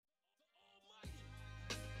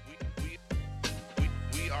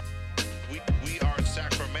We are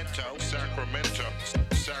Sacramento.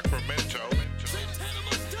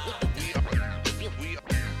 We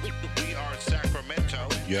are Sacramento.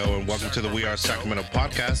 Yo, and welcome to the We Are Sacramento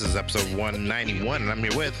podcast. This is episode 191, and I'm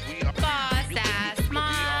here with Boss-ass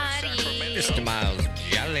Marty. Mr. Miles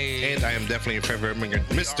Jelly. And I am definitely your favorite immigrant,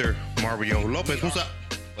 Mr. Mario Lopez. What's up?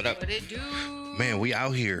 What up? What it do? Man, we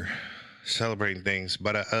out here celebrating things,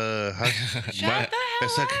 but Shut the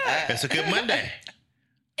hell it's a good Monday.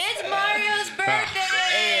 It's Mario's birthday.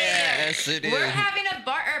 Yes, it is. We're having a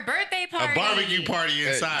birthday party. A barbecue party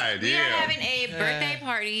inside, We yeah. are having a birthday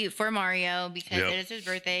party for Mario because Yep. it is his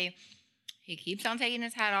birthday. He keeps on taking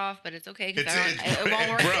his hat off, but it's okay because It's- it won't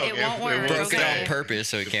work. broke. It won't It work. broke. Broke it Okay. on purpose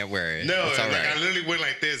so he can't wear it. No, it's all like, right. I literally went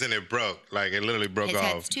like this and it broke. Like it literally broke His off.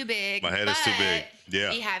 head's too big. My head is too big. but Yeah.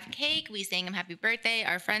 We have cake. We sang him happy birthday.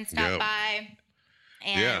 Our friends stopped Yep. by.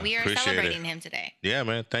 And Yeah, we are appreciate celebrating it. him today. Yeah,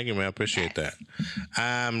 man. Thank you, man. I appreciate Yes.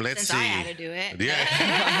 that. Let's Since see. I had to do it.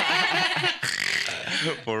 Yeah.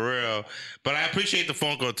 For real. But I appreciate the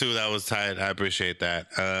phone call too. That was tight. I appreciate that.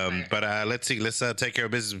 But let's see. Let's take care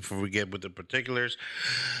of business before we get with the particulars.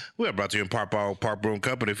 We are brought to you in part by Park Broom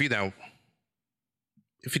Company. If you down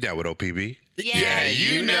with OPB. Yeah,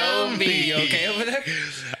 you know me. Okay over there?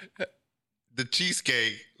 The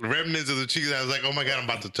cheesecake, remnants of the cheese. I was like, oh my God, I'm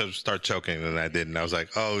about to start choking. And I didn't. I was like,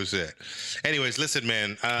 oh shit. Anyways, listen,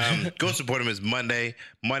 man. Go support them. It's Monday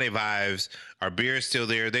Vibes. Our beer is still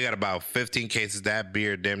there. They got about 15 cases. That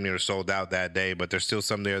beer damn near sold out that day, but there's still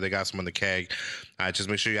some there. They got some on the keg. Just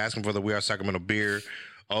make sure you ask them for the We Are Sacramento beer.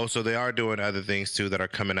 Also, they are doing other things too that are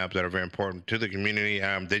coming up that are very important to the community.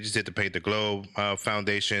 They just did the Paint the Globe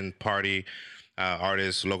Foundation party.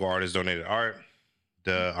 Local artists donated art.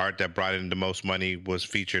 The art that brought in the most money was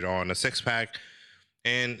featured on a 6-pack.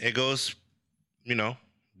 And it goes,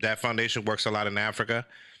 that foundation works a lot in Africa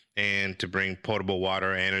and to bring potable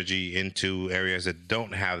water energy into areas that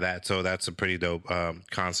don't have that. So that's a pretty dope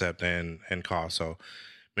concept and cause. So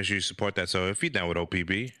make sure you support that. So if you're down with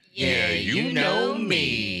OPB, you know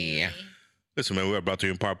me. Listen, man, we're brought to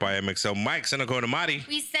you in part by MXL Mike, Senator Marty.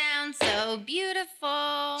 We sound so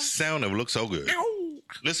beautiful. Sound of look so good.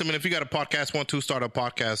 Listen, man, if you got a podcast, want to start a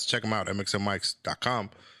podcast, check them out, mxlmics.com.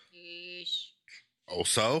 Yeesh.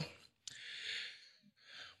 Also,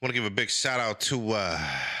 want to give a big shout out to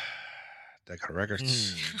Decca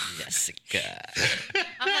Records. Jessica.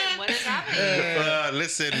 I'm like, what is happening?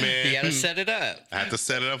 Listen, man. You gotta set it up. I had to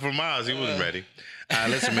set it up for Miles. He wasn't ready.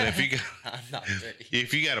 Listen, man, I'm not ready.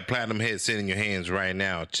 if you got a platinum hit sitting in your hands right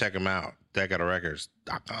now, check them out,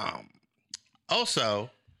 DeccaRecords.com. Also,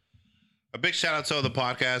 a big shout out to the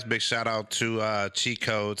podcast. Big shout out to Cheat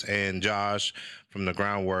Codes and Josh from the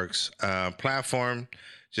Groundworks platform.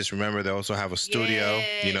 Just remember, they also have a studio.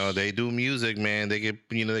 Yes. They do music, man. They can,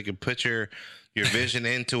 they can put your vision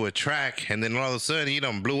into a track, and then all of a sudden, you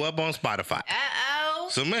done blew up on Spotify. Uh-oh.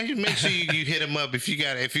 So make sure you hit them up if you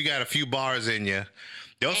got a few bars in you.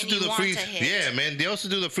 They also And do you the want free, to hit. yeah, man. They also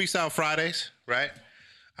do the Freestyle Fridays, right?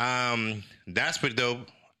 That's pretty dope.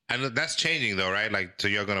 I know that's changing though, right? Like, so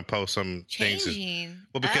you're gonna post some things. Changing.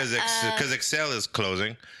 Well, because Excel is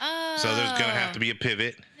closing, so there's gonna have to be a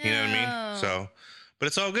pivot. You know what I mean? No. So, but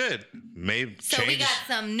it's all good. Maybe So change. we got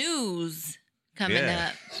some news coming Yeah.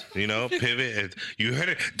 up. Pivot. You heard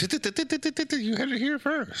it. You heard it here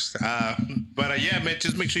first. But yeah, man,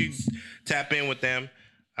 just make sure you tap in with them.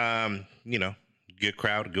 Good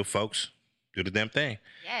crowd, good folks, do the damn thing.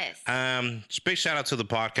 Yes. Just big shout out to the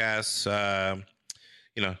podcast.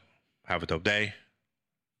 Have a dope day.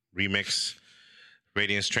 Remix,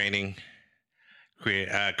 Radiance Training,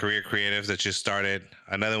 Career Creatives that just started.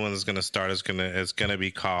 Another one that's gonna start is gonna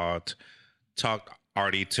be called Talk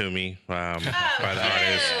Artie to Me by the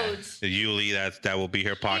artist Yuli. That will be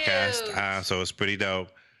her podcast. So it's pretty dope.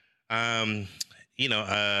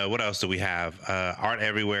 What else do we have? Art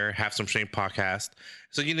Everywhere, Have Some Shame podcast.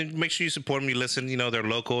 So make sure you support them. You listen. They're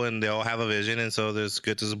local and they all have a vision, and so it's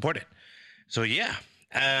good to support it. So yeah.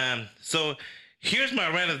 So here's my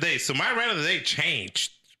rant of the day. So my rant of the day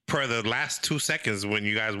changed per the last 2 seconds when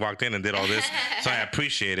you guys walked in and did all this. So I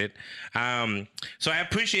appreciate it. So I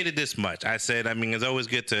appreciated this much. I said, it's always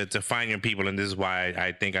good to find your people, and this is why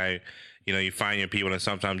I think you find your people, and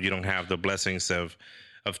sometimes you don't have the blessings of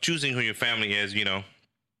choosing who your family is.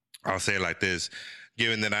 I'll say it like this: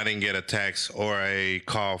 given that I didn't get a text or a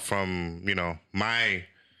call from my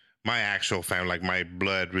actual family, like my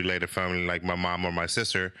blood related family, like my mom or my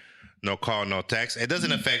sister, no call, no text. It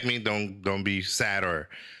doesn't affect me. Don't be sad or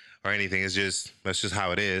anything. That's just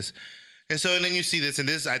how it is. And so then you see this, and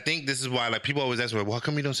I think this is why, like, people always ask me, well, how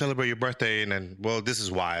come you don't celebrate your birthday? And then, well, this is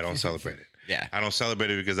why I don't celebrate it. Yeah. I don't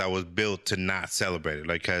celebrate it because I was built to not celebrate it.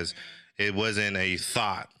 Like, because it wasn't a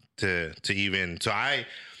thought to even. So I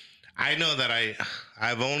know that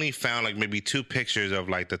I've only found like maybe 2 pictures of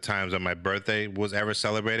like the times that my birthday was ever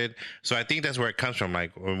celebrated. So I think that's where it comes from.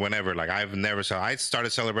 Like whenever, like I've never I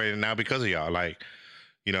started celebrating now because of y'all. Like,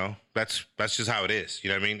 you know, that's just how it is.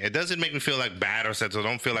 You know what I mean? It doesn't make me feel like bad or sad. So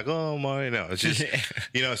don't feel like, oh my, no. It's just,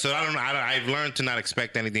 you know. So I've learned to not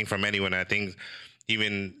expect anything from anyone. I think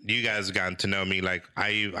even you guys have gotten to know me. Like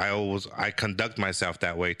I conduct myself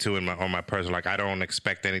that way too on my personal. Like I don't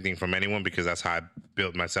expect anything from anyone because that's how I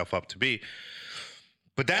built myself up to be.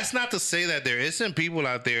 But that's not to say that there isn't people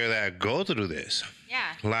out there that go through this.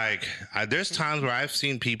 Yeah. Like there's times where I've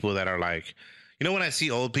seen people that are like, you know, when I see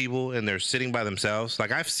old people and they're sitting by themselves,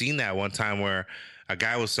 like I've seen that one time where a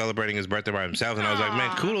guy was celebrating his birthday by himself, and I was like,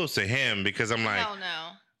 man, kudos to him, because I'm like, Hell no.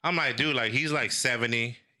 I'm like, dude, like he's like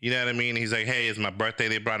 70. You know what I mean? He's like, hey, it's my birthday.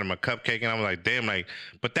 They brought him a cupcake, and I'm like, damn, like,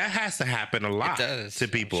 but that has to happen a lot to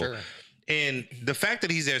people. Sure. And the fact that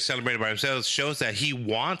he's there celebrating by himself shows that he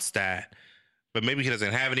wants that, but maybe he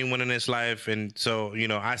doesn't have anyone in his life. And so, you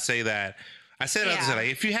know, I say that. I said like,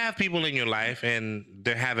 if you have people in your life and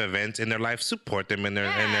they have events in their life, support them in their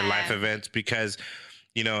life events, because,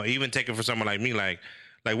 you know, even take it for someone like me, like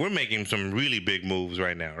we're making some really big moves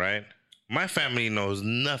right now, right? My family knows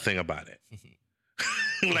nothing about it.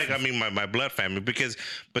 Like, I mean, my blood family,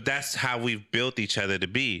 but that's how we've built each other to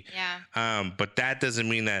be. Yeah. But that doesn't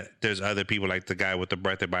mean that there's other people like the guy with the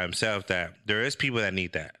birthday by himself, that there is people that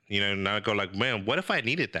need that, you know, and I go like, man, what if I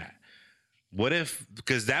needed that? What if,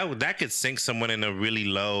 because that could sink someone in a really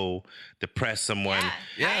low, depress someone.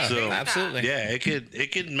 Yeah, So, absolutely. Yeah,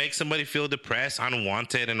 it could make somebody feel depressed,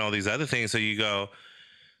 unwanted, and all these other things. So you go,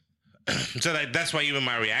 so that's why even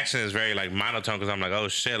my reaction is very like monotone, because I'm like, oh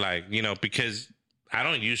shit, like, you know, because I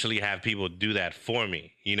don't usually have people do that for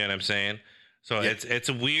me. You know what I'm saying? So it's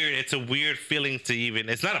a weird feeling to even.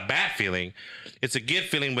 It's not a bad feeling, it's a good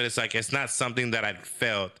feeling, but it's like it's not something that I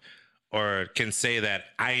felt or can say that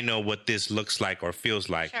I know what this looks like or feels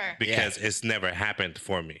like, because it's never happened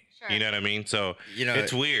for me. You know what I mean? So, you know,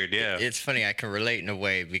 it's weird. Yeah. It's funny. I can relate in a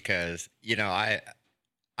way because, you know,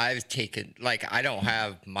 I've taken, like, I don't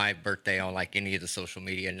have my birthday on like any of the social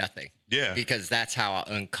media, nothing. Yeah. Because that's how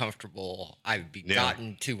uncomfortable I've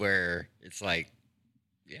gotten to, where it's like,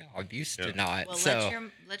 yeah, I'm used to not. Well, so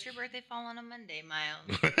let your birthday fall on a Monday,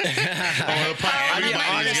 Miles. I mean,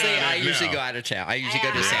 honestly, I usually go out of town. I usually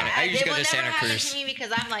go to Santa. I usually go to Santa Cruz. To me because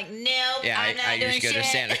I'm like, nope. Yeah, I'm not I doing usually go to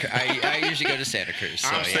shit. Santa. I usually go to Santa Cruz. So,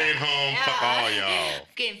 I'm staying home. Fuck all y'all.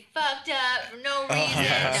 Getting fucked up for no reason. No,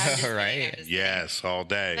 I'm just kidding, right. I'm just Yes, all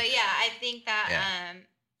day. But yeah, I think that.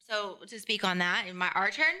 So to speak on that,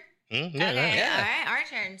 our turn. Yeah, Okay, yeah. all right, our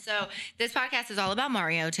turn. So this podcast is all about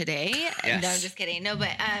Mario today. Yes. No, I'm just kidding. No,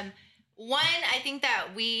 but one, I think that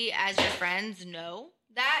we as your friends know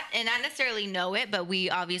that, and not necessarily know it, but we're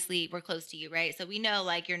close to you, right? So we know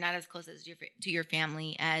like you're not as close as to your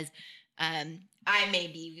family as I may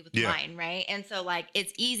be with mine, right? And so like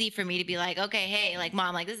it's easy for me to be like, okay, hey, like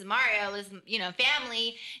mom, like this is Mario, this is, you know,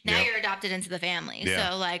 family. Now you're adopted into the family.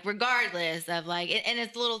 So like regardless of like, and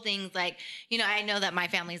it's little things like, you know, I know that my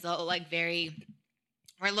family's all like we're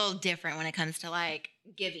a little different when it comes to like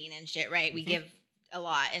giving and shit, right? We give a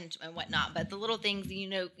lot and whatnot, but the little things, you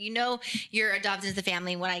know, you're adopted into the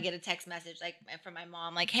family. When I get a text message like from my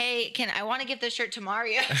mom, like, "Hey, I want to give this shirt to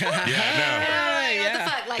Mario?" What the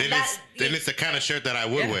fuck, like then it's the kind of shirt that I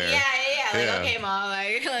would wear. Like, okay, mom,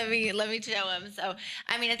 like, let me show him. So,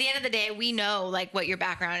 I mean, at the end of the day, we know like what your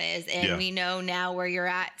background is, and we know now where you're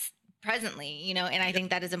at presently, you know, and I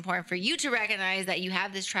think that is important for you to recognize that you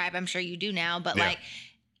have this tribe. I'm sure you do now, but like.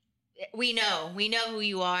 We know who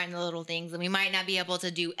you are in the little things, and we might not be able to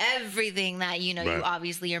do everything that, you know, you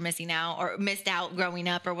obviously are missing out or missed out growing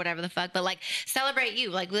up or whatever the fuck, but like celebrate you.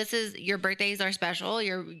 Like this is, your birthdays are special.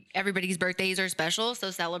 Everybody's birthdays are special. So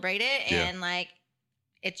celebrate it. And like,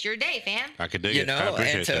 it's your day, fam. I could dig you it. know, I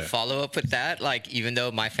appreciate and to that. follow up with that, like even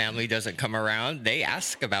though my family doesn't come around, they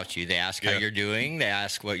ask about you. They ask how you're doing. They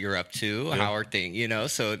ask what you're up to. How are things? You know,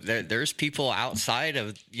 so there's people outside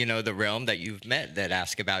of, you know, the realm that you've met that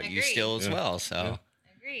ask about you still as well. So.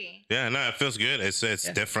 Agree. Yeah, no, it feels good. It's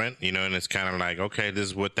different, you know, and it's kind of like, okay, this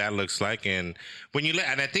is what that looks like. And when you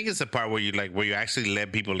and I think it's the part where you actually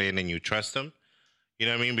let people in and you trust them. You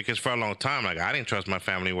know what I mean? Because for a long time, like I didn't trust my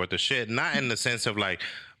family worth of shit. Not in the sense of like,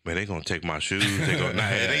 man, they gonna take my shoes. It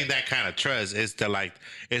ain't that kind of trust. It's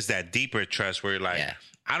it's that deeper trust where you're like,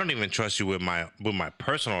 I don't even trust you with my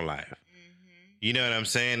personal life. You know what I'm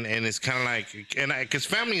saying? And it's kind of like, because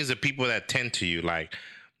family is the people that tend to you, like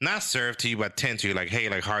not serve to you, but tend to you. Like, hey,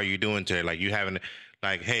 like how are you doing today? Like you having,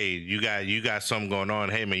 like, hey, you got something going on.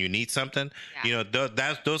 Hey man, you need something. Yeah. You know,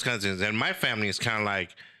 that's those kinds of things. And my family is kind of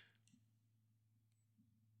like,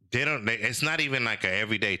 it's not even like a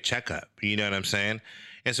everyday checkup. You know what I'm saying?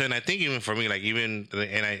 And so, and I think even for me, like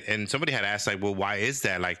and somebody had asked like, well, why is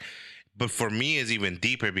that? Like, but for me it's even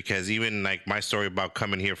deeper because even like my story about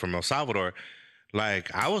coming here from El Salvador,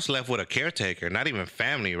 like I was left with a caretaker, not even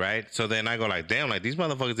family, right? So then I go like, damn, like these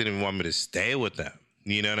motherfuckers didn't even want me to stay with them.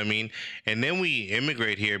 You know what I mean? And then we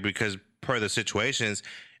immigrate here because per the situations,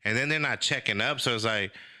 and then they're not checking up. So it's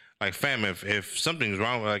like fam, if something's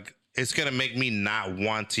wrong, like it's gonna make me not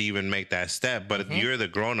want to even make that step. But you're the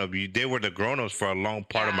grown up. They were the grown ups for a long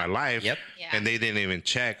part of my life. Yep. Yeah. And they didn't even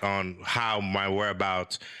check on how my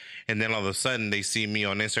whereabouts. And then all of a sudden they see me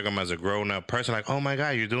on Instagram as a grown up person, like, oh my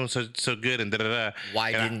God, you're doing so good and da da da.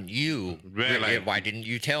 Why didn't you? Why didn't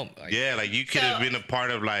you tell me? Like, Yeah, like you could have been a part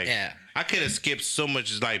of like. Yeah. I could have skipped so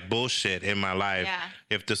much like bullshit in my life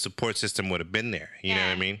if the support system would have been there. You know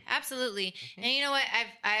what I mean? Absolutely. And you know what?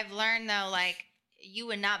 I've learned though, like you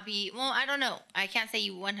would not be. Well, I don't know. I can't say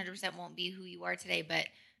you 100% won't be who you are today, but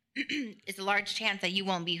it's a large chance that you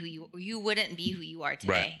won't be you wouldn't be who you are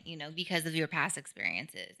today. Right. You know, because of your past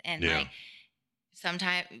experiences and Yeah. like.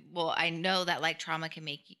 Sometimes, well, I know that like trauma can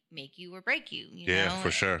make you or break you. You Yeah, know?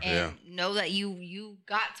 for sure. And know that you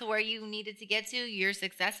got to where you needed to get to. You're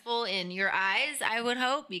successful in your eyes, I would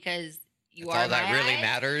hope, because you that's are all that my really eyes.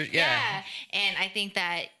 matters. Yeah. And I think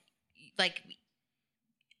that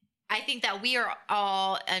we are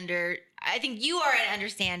all under. I think you are an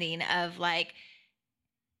understanding of like.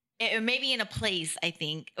 Or maybe in a place, I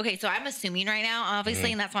think. Okay, so I'm assuming right now,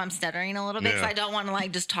 obviously, and that's why I'm stuttering a little bit. So I don't want to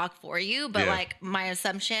like just talk for you, but like my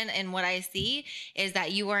assumption and what I see is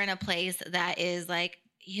that you are in a place that is like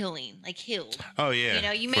healing, like healed. Oh yeah. You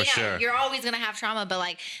know, you may not, sure. you're always going to have trauma, but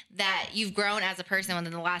like that you've grown as a person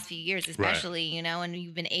within the last few years, especially, you know, and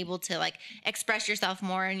you've been able to like express yourself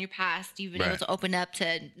more in your past. You've been able to open up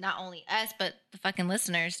to not only us, but the fucking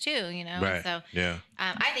listeners too, you know? Right. So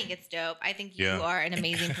I think it's dope. I think you are an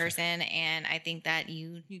amazing person. And I think that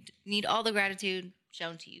you need all the gratitude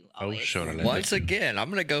shown to you. Always. Oh, sure. Once again,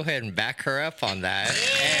 I'm gonna go ahead and back her up on that.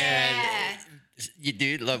 And you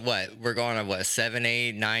dude, look, what we're going on, what 7,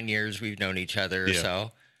 8, 9 years we've known each other. Yeah.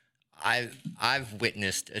 So I've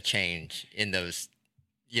witnessed a change in those,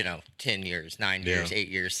 10 years, 9 years, 8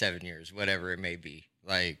 years, 7 years, whatever it may be.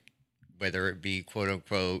 Like whether it be quote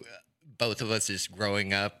unquote, both of us is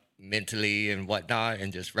growing up mentally and whatnot,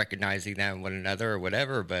 and just recognizing that in one another or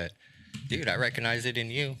whatever. But dude, I recognize it in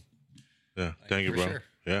you. Yeah, thank you, for bro. sure.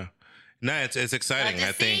 Yeah, no, it's exciting. Love to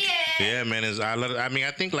I think, see it. yeah, man. I mean,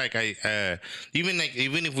 I think like even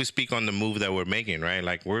if we speak on the move that we're making, right?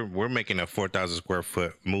 Like we're making a 4,000 square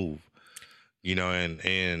foot move, you know,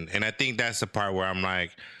 and I think that's the part where I'm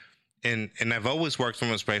like, and I've always worked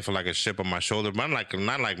from a space for like a chip on my shoulder, but I'm like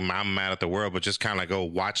not like I'm mad at the world, but just kind of like, oh,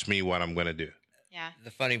 watch me what I'm gonna do. Yeah.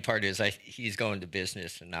 The funny part is he's going to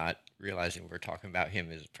business and not realizing we're talking about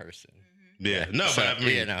him as a person. Yeah, no, So, but I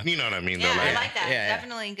mean, you know what I mean, though. Yeah, I Like, like that. Yeah.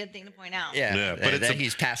 Definitely a good thing to point out. Yeah, but it's that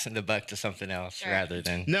he's passing the buck to something else Sure. rather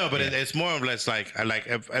than no, but it's more of less like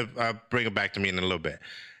if I'll bring it back to me in a little bit.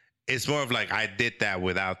 It's more of like I did that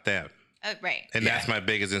without them. Right. And that's my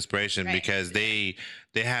biggest inspiration because they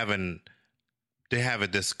have a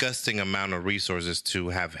disgusting amount of resources to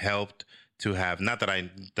have helped, to have not that I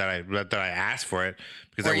asked for it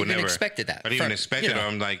because or I would even never expected that. I didn't even expect it.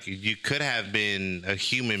 I'm like, you could have been a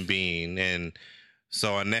human being and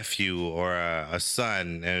so a nephew or a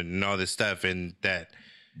son and all this stuff, and that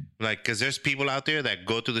like because there's people out there that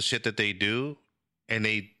go through the shit that they do and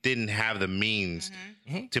they didn't have the means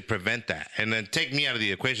to prevent that. And then take me out of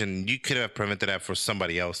the equation. You could have prevented that for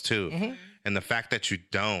somebody else too. And the fact that you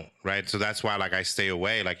don't, right? So that's why like I stay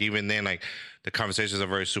away. Like even then, like the conversations are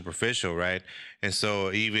very superficial, right? And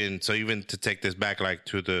so even to take this back like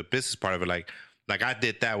to the business part of it, like I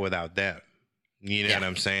did that without them. You know what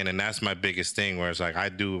I'm saying? And that's my biggest thing where it's like I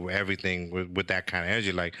do everything with that kind of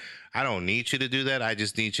energy. Like I don't need you to do that. I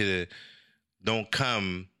just need you to don't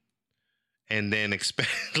come and then expect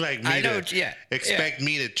like me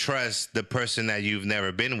me to trust the person that you've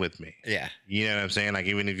never been with me. Yeah. You know what I'm saying? Like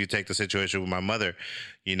even if you take the situation with my mother,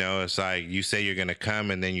 you know, it's like you say you're gonna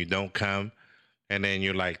come and then you don't come, and then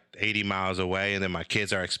you're like 80 miles away, and then my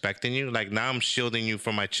kids are expecting you. Like now I'm shielding you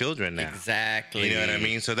from my children now. Exactly. You know what I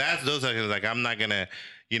mean? So those are like I'm not gonna,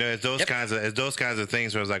 you know, it's those kinds of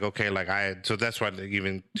things where it's like, okay, like so that's why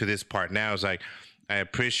even to this part now is like I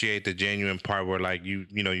appreciate the genuine part where like you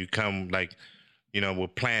come like, you know,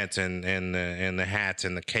 with plants and the hats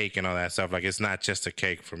and the cake and all that stuff. Like it's not just a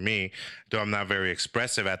cake for me, though I'm not very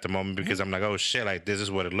expressive at the moment because I'm like, oh shit, like this is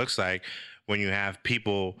what it looks like when you have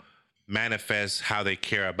people manifest how they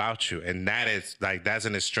care about you, and that is like that's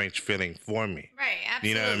an estranged feeling for me. Right. Absolutely.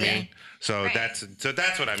 You know what I mean? So Right.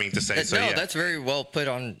 that's what I mean to say. So no, yeah. that's very well put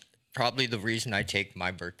on. Probably the reason I take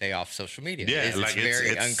my birthday off social media. Yeah, is like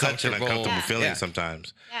it's such an uncomfortable feeling Yeah.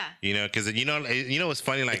 sometimes. Yeah. You know, because you know what's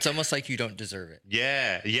funny? Like It's almost like you don't deserve it.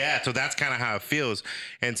 yeah. So that's kind of how it feels.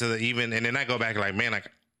 And so and then I go back like, man,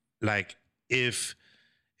 like if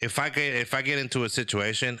I get into a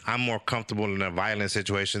situation, I'm more comfortable in a violent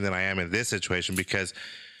situation than I am in this situation because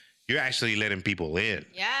you're actually letting people in.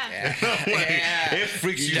 Yeah. Like, it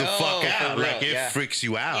freaks you the fuck out. for Like real, it freaks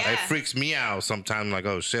you out. Yeah. It freaks me out sometimes. Like,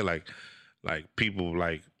 oh shit, like people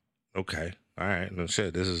like, okay, all right, no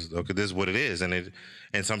shit, this is what it is. And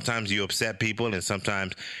sometimes you upset people, and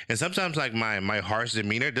sometimes like my harsh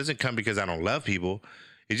demeanor doesn't come because I don't love people.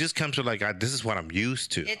 It just comes to like this is what I'm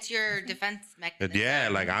used to. It's your defense mechanism. Yeah,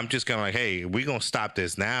 like I'm just gonna like, hey, we gonna stop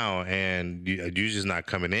this now, and you're just not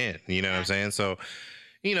coming in. You know what I'm saying? So,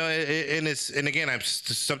 you know, and again, I'm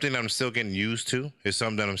something that I'm still getting used to. It's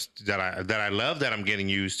something that I love that I'm getting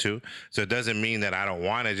used to. So it doesn't mean that I don't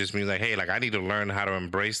want it. It just means like, hey, like I need to learn how to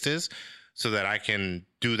embrace this so that I can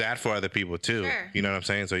do that for other people too. Sure. You know what I'm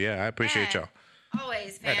saying? So yeah, I appreciate y'all.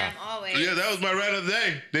 Always, fam. Always. Yeah, that was my rant of the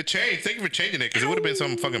day. They changed. Thank you for changing it because it would have been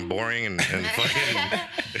something fucking boring and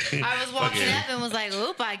fucking. I was walking up and was like,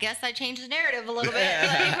 oop, I guess I changed the narrative a little bit.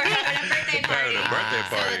 Like, we're having a birthday party.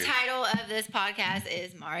 So the title of this podcast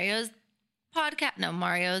is Mario's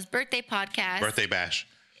birthday podcast. Birthday bash.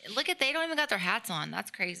 Look at, they don't even got their hats on.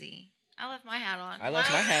 That's crazy. I left my hat on. I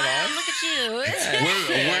left my hat on. Look at you.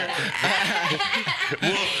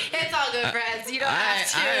 It's all good, friends. You don't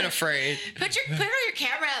have to. I ain't afraid. Put on your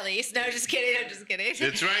camera at least. No, just kidding. I'm just kidding.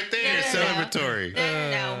 It's right there. No. Celebratory.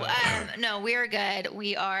 No, we're good.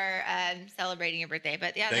 We are celebrating your birthday.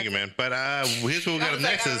 But yeah, Thank you, man. But here's what we got up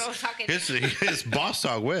next is Boss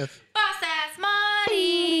Talk with Boss Ass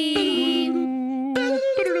Money.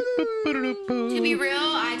 To be real,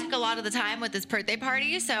 I took a lot of the time with this birthday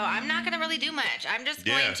party, so I'm not going to really do much. I'm just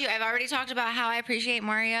going to, I've already talked about how I appreciate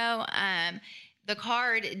Mario. The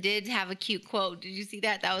card did have a cute quote. Did you see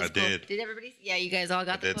that? That was cool. Did everybody? Yeah, you guys all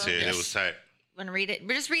got the quote? I did see it. It was tight. Want to read it?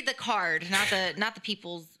 Just read the card, not the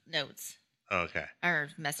people's notes. Okay. Or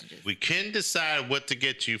messages. We couldn't decide what to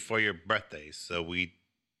get you for your birthday, so we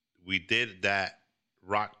did that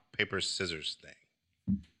rock, paper, scissors thing.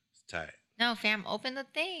 It's tight. No, fam, open the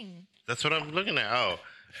thing. That's what I'm looking at. Oh,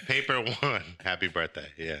 paper one. Happy birthday.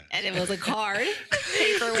 Yeah. And it was a card.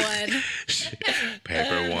 Paper one.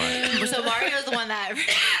 Paper one. So Mario's the one that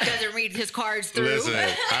doesn't read his cards through. Listen,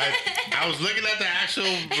 I was looking at the actual,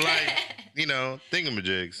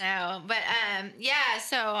 thingamajigs. No, but yeah,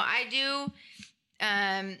 so I do.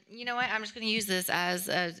 You know what? I'm just going to use this as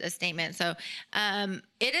a statement. So,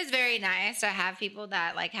 it is very nice to have people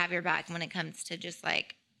that like have your back when it comes to just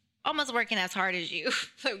like almost working as hard as you,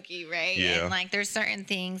 Loki, right? Yeah. And like there's certain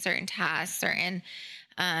things, certain tasks, certain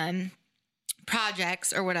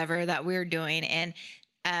projects or whatever that we're doing, and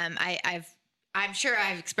I'm sure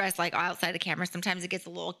I've expressed like outside the camera. Sometimes it gets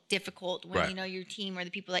a little difficult when your team or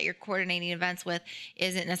the people that you're coordinating events with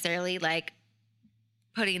isn't necessarily like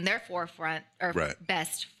putting their forefront or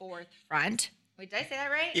best forefront. Wait, did I say that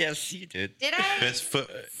right? Yes, you did. Did I? Best foot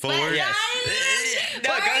forward. Yes. No,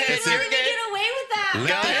 go ahead. How did they get away with that?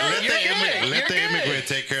 Let the immigrant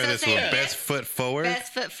take care of this one. Best foot forward.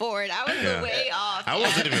 Best foot forward. I was way off. I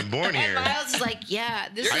wasn't even born here. And Miles was like, yeah,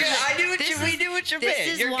 this is. I knew we do what you meant.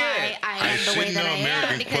 This is why I am the way that I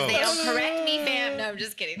am because they don't correct me, fam. No, I'm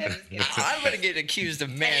just kidding. I'm gonna get accused of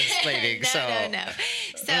mansplaining. No.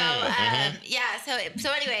 So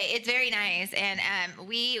So anyway, it's very nice, and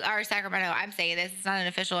we are Sacramento. I'm saying this. It's not an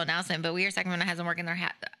official announcement, but we are Sacramento has been working their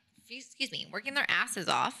asses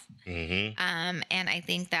off. Mm-hmm. And I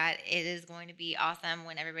think that it is going to be awesome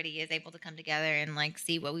when everybody is able to come together and like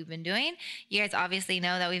see what we've been doing. You guys obviously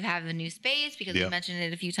know that we have a new space because we mentioned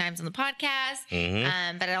it a few times on the podcast.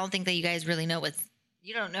 Mm-hmm. But I don't think that you guys really know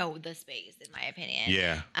you don't know the space, in my opinion.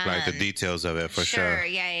 Yeah, like the details of it for sure.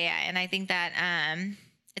 Yeah. And I think that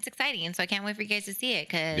it's exciting, and so I can't wait for you guys to see it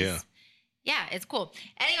because it's cool.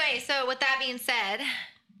 Anyway, so with that being said,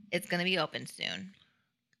 it's gonna be open soon.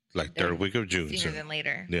 Like third week of June. Sooner than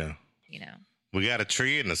later. Yeah. We got a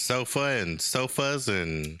tree and a sofa and sofas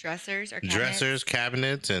and dressers,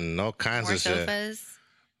 cabinets, and all kinds of shit. More sofas,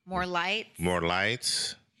 more lights. More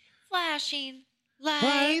lights. Flashing.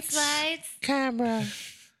 Lights. Camera.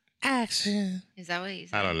 Action. Is that what you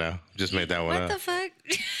said? I don't know. Just made that one up. What the fuck?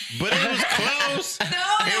 But it was close. No,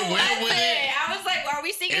 it went with it. I was like, are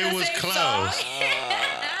we singing the same song?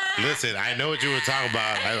 Listen, I know what you were talking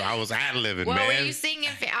about. I was ad-libbing, What man. were you singing?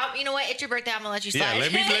 You know what? It's your birthday. I'm gonna let you slide. Yeah,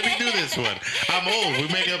 let me do this one. I'm old.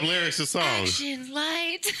 We make up lyrics to songs. Action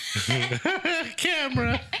light.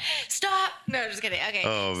 Camera. Stop. No, just kidding. Okay.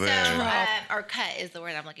 Oh, man. So, or cut is the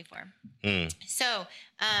word I'm looking for. Mm. So,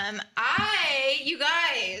 you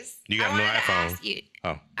guys. You got I a new wanted to iPhone. ask you-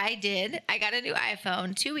 Oh. I did. I got a new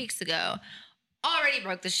iPhone 2 weeks ago. Already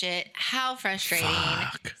broke the shit. How frustrating.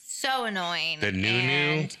 Fuck. So annoying. The new?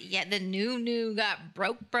 And, yeah, the new got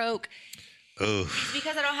broke. Oof.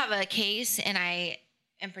 Because I don't have a case and I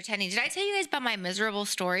am pretending. Did I tell you guys about my miserable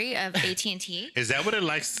story of AT&T? Is that what it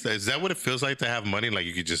likes? Is that what it feels like to have money? Like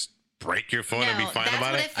you could just break your phone and be fine that's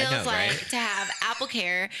about what it? it feels I know, like right? to have Apple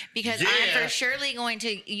Care because I'm Yeah. for surely going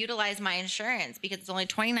to utilize my insurance because it's only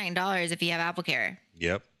 $29 if you have Apple Care.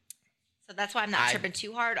 Yep. So that's why I'm not tripping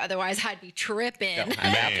too hard. Otherwise, I'd be tripping. I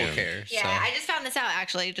have Apple Man. Care. Yeah, so. I just found this out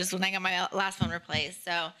actually just when I got my last phone replaced.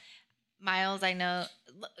 So, Miles, I know.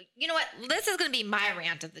 You know what? This is going to be my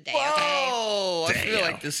rant of the day. Okay. Whoa! I feel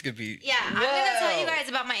Damn. like this could be. Yeah, I'm going to tell you Whoa. guys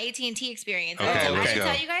about my AT&T experience. Okay, I let's should go.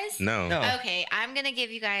 tell you guys. No. No. Okay, I'm going to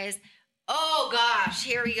give you guys. Oh gosh,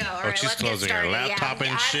 here we go. All right, she's let's get closing her started. laptop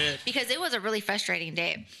and shit. Because it was a really frustrating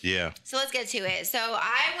day. Yeah. So let's get to it. So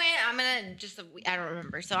I don't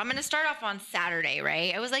remember. So I'm going to start off on Saturday,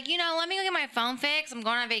 right? I was like, let me go get my phone fixed. I'm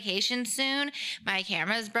going on vacation soon. My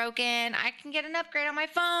camera's broken. I can get an upgrade on my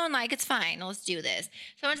phone. Like, it's fine. Let's do this.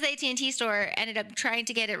 So I went to the AT&T store, ended up trying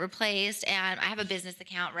to get it replaced. And I have a business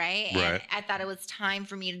account, right? And Right. I thought it was time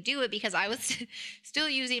for me to do it because I was still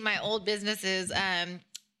using my old business's,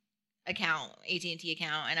 account, AT&T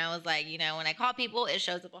account, and I was like, when I call people, it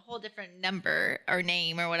shows up a whole different number or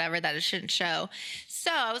name or whatever that it shouldn't show.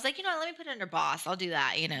 So I was like, let me put it under boss. I'll do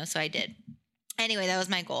that, so I did. Anyway, that was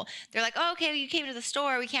my goal. They're like, oh, okay, you came to the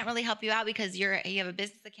store. We can't really help you out because you have a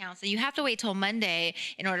business account. So you have to wait till Monday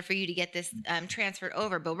in order for you to get this transferred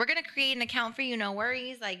over. But we're going to create an account for you. No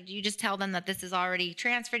worries. Like, you just tell them that this is already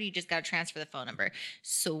transferred. You just got to transfer the phone number.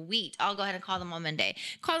 Sweet. I'll go ahead and call them on Monday.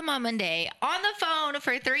 Call them on Monday on the phone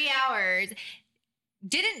for 3 hours.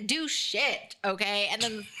 Didn't do shit, okay? And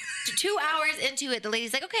then 2 hours into it, the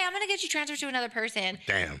lady's like, okay, I'm going to get you transferred to another person.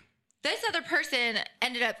 Damn. This other person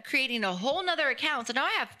ended up creating a whole nother account. So now I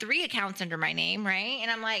have 3 accounts under my name, right? And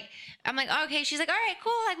I'm like, okay. She's like, all right,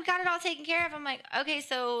 cool. Like, we got it all taken care of. I'm like, okay,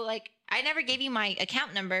 so like, I never gave you my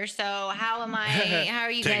account number. So how are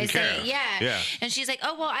you Taken guys care saying? of. Yeah. Yeah. And she's like,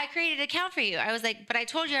 oh, well, I created an account for you. I was like, but I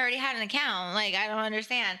told you I already had an account. Like, I don't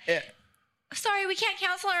understand. Yeah. Sorry, we can't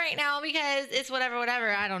cancel it right now because it's whatever.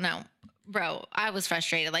 I don't know. Bro, I was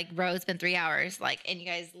frustrated. Like, bro, it's been 3 hours. Like, and you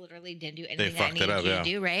guys literally didn't do anything that I fucked it needed up, you yeah. to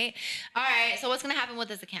do, right? All right, so what's going to happen with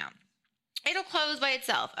this account? It'll close by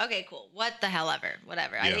itself. Okay, cool. What the hell ever.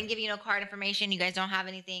 Whatever. I Yeah. didn't give you no card information. You guys don't have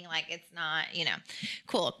anything. Like, it's not,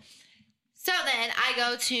 Cool. So then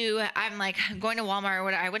I'm like going to Walmart or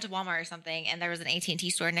whatever. I went to Walmart or something, and there was an AT&T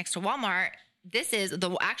store next to Walmart. This is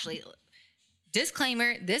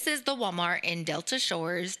disclaimer, this is the Walmart in Delta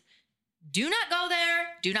Shores. Do not go there.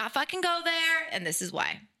 Do not fucking go there. And this is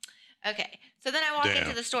why. Okay. So then I walk Damn.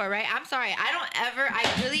 into the store, right? I'm sorry.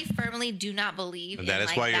 I really firmly do not believe in That is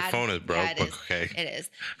like, why your bad- phone is broke. Yeah, it is. Okay. It is.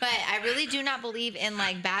 But I really do not believe in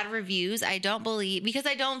like bad reviews. I don't believe because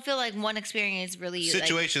I don't feel like one experience really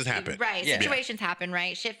Situations happen. Right. Yeah. Situations happen,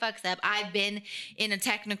 right? Shit fucks up. I've been in a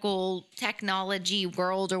technology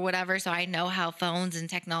world or whatever, so I know how phones and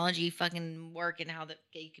technology fucking work and how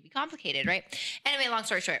it could be complicated, right? Anyway, long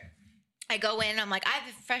story short. I go in, I'm like, I've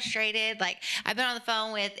been frustrated. Like, I've been on the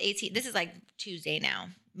phone with AT. This is like Tuesday now,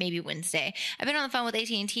 maybe Wednesday. I've been on the phone with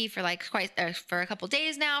AT&T for like for a couple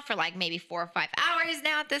days now, for like maybe 4 or 5 hours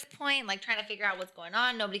now at this point, like trying to figure out what's going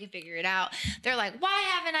on. Nobody can figure it out. They're like, why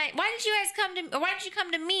did you guys why didn't you come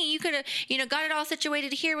to me? You could have, got it all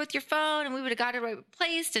situated here with your phone and we would have got it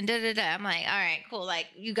replaced and da-da-da. I'm like, all right, cool. Like,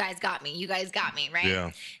 you guys got me, right?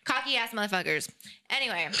 Yeah. Cocky ass motherfuckers.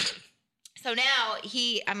 Anyway. So now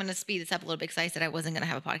I'm going to speed this up a little bit because I said I wasn't going to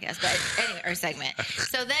have a podcast, but anyway, or segment.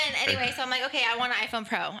 So I'm like, okay, I want an iPhone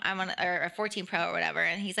Pro. or a 14 Pro or whatever.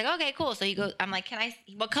 And he's like, okay, cool. So I'm like,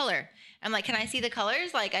 what color? I'm like, can I see the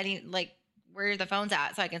colors? Like, I need, like, where are the phones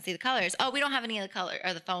at so I can see the colors? Oh, we don't have any of the color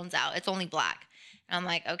or the phones out. It's only black. And I'm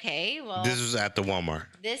like, okay, well. This was at the Walmart.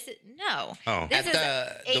 No. Oh. This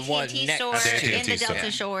At is the one AT&T next store to- in the AT&T store.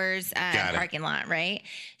 Delta Shores Got it. parking lot, right?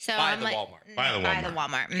 So By I'm the like, Walmart. By the By the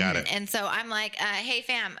Walmart. Walmart. Got Mhm. it. And so I'm like, hey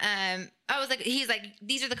fam, he's like,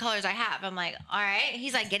 these are the colors I have. I'm like, all right.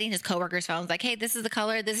 He's like getting his coworker's phones, like, hey, this is the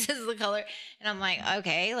color, this is the color. And I'm like,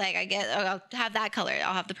 okay, like I'll have that color.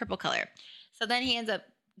 I'll have the purple color. So then he ends up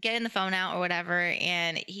getting the phone out or whatever,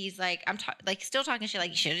 and he's like, still talking shit,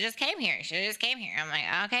 like, you should have just came here. I'm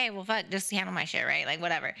like, okay, well, fuck, just handle my shit, right? Like,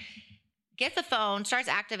 whatever. Gets the phone, starts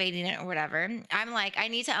activating it or whatever. I'm like, I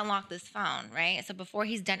need to unlock this phone, right? So before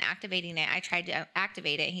he's done activating it, I tried to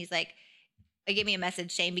activate it. He's like, it gave me a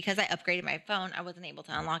message saying because I upgraded my phone, I wasn't able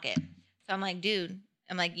to unlock it. So I'm like, dude,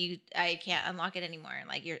 I can't unlock it anymore.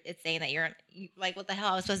 Like, it's saying that you're like, what the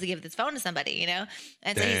hell? I was supposed to give this phone to somebody, you know?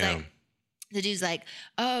 And so he's like, the dude's like,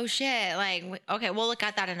 oh shit. Like, okay, we'll look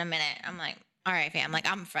at that in a minute. I'm like, all right, fam. Like,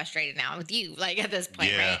 I'm frustrated now with you. Like, at this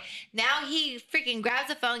point, right? Now he freaking grabs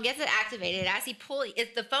the phone, gets it activated. As he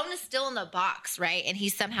the phone is still in the box, right? And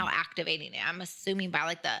he's somehow activating it. I'm assuming by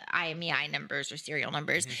like the IMEI numbers or serial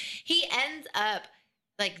numbers. He ends up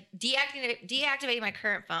like deactivating my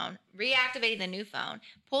current phone, reactivating the new phone,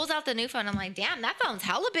 pulls out the new phone. I'm like, damn, that phone's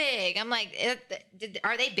hella big. I'm like,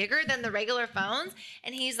 are they bigger than the regular phones?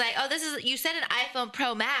 And he's like, oh, you said an iPhone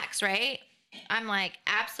Pro Max, right? I'm like,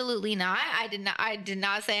 absolutely not. I did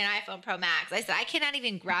not say an iPhone Pro Max. I said, I cannot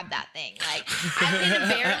even grab that thing. Like,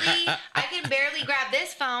 I can barely grab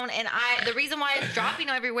this phone. And the reason why it's dropping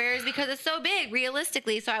everywhere is because it's so big,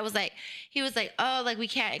 realistically. So he was like, oh, like, we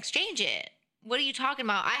can't exchange it. What are you talking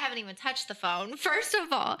about? I haven't even touched the phone, first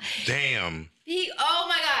of all. Damn. Oh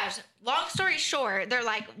my gosh. Long story short, they're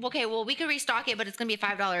like, okay, well, we could restock it, but it's going to be a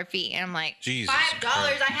 $5 fee. And I'm like, Jesus $5?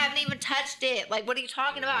 Christ. I haven't even touched it. Like, what are you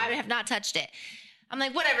talking about? I have not touched it. I'm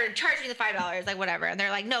like, whatever, charge me the $5, like, whatever. And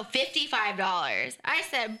they're like, no, $55. I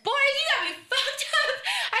said, boy, you got me fucked up.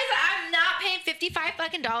 I said, I'm not paying $55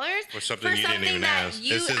 fucking dollars for something you didn't even ask.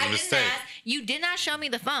 This is a mistake. You did not show me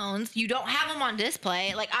the phones. You don't have them on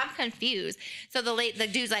display. Like, I'm confused. So the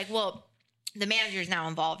dude's like, well, the manager's now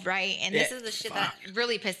involved, right? And this is the shit that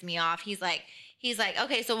really pissed me off. He's like,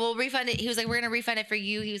 okay, so we'll refund it. He was like, we're going to refund it for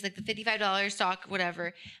you. He was like, the $55 stock,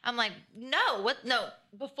 whatever. I'm like, no, what? No.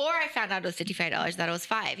 Before I found out it was $55, that it was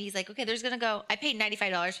 $5. He's like, okay, I paid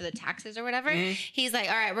 $95 for the taxes or whatever. Mm-hmm. He's like,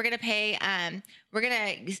 all right, we're going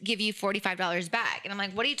to give you $45 back. And I'm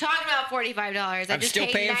like, what are you talking about, $45? I'm still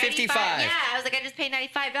paying $55. Yeah, I was like, I just paid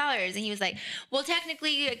 $95. And he was like, well,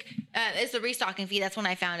 technically, it's the restocking fee. That's when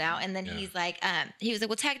I found out. And then he's like,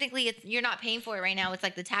 well, technically, you're not paying for it right now. It's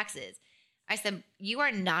like the taxes. I said, you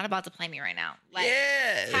are not about to play me right now. Like,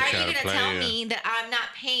 how are you going to tell me that I'm not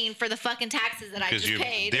paying for the fucking taxes that I just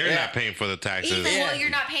paid? They're not paying for the taxes. He's like, well, you're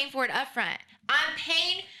not paying for it up front.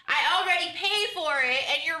 I already paid for it,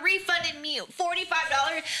 and you're refunding me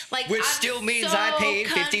 $45. Like, which still means I paid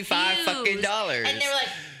 $55 fucking dollars. And they were like,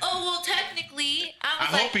 oh, well, technically, I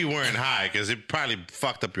hope you weren't high, because it probably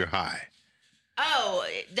fucked up your high. Oh,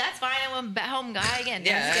 that's fine. I'm a home guy again.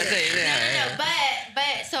 Yeah, no.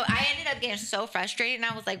 But so I ended up getting so frustrated, and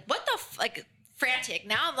I was like, what the frantic.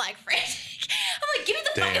 Now I'm like frantic. I'm like, give me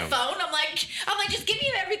the fucking phone. I'm like, just give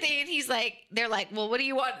me everything. And they're like, well, what do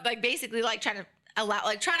you want? Like, basically, like, trying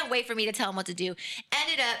to wait for me to tell them what to do.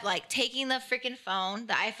 Ended up like taking the freaking phone,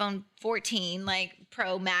 the iPhone 14, like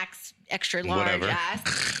Pro Max extra large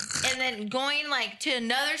ass, and then going like to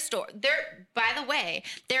another store. By the way,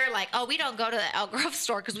 they're like, oh, we don't go to the Elk Grove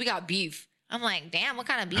store because we got beef. I'm like, damn, what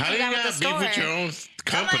kind of beef you got with the store? Beef with your own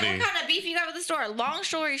company? I'm like, what kind of beef you got with the store? Long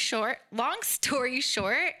story short,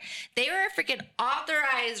 they were a freaking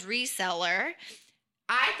authorized reseller.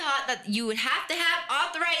 I thought that you would have to have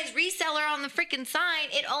authorized reseller on the freaking sign.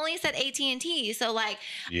 It only said AT&T. So, like,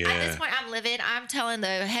 at this point, I'm livid. I'm telling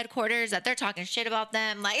the headquarters that they're talking shit about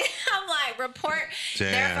them. Like, I'm like, report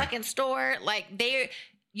their fucking store. Like,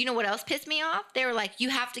 you know what else pissed me off? They were like, you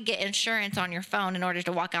have to get insurance on your phone in order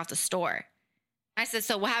to walk out the store. I said,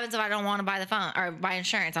 so what happens if I don't want to buy the phone or buy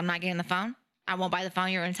insurance? I'm not getting the phone. I won't buy the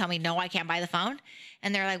phone. You're going to tell me, no, I can't buy the phone.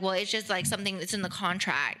 And they're like, well, it's just like something that's in the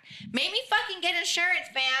contract. Made me fucking get insurance,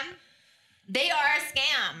 fam. They are a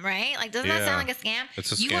scam, right? Like, doesn't that sound like a scam?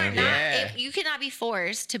 It's a scam. You are not, you cannot be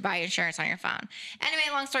forced to buy insurance on your phone. Anyway,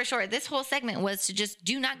 long story short, this whole segment was to just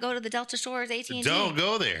do not go to the Delta stores, AT&T. Don't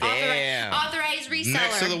go there. Authorized reseller.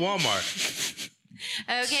 Next to the Walmart.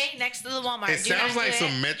 Okay, next to the Walmart. It sounds like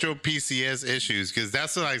some Metro PCS issues, because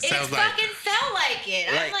that's what it sounds like. It fucking felt like it.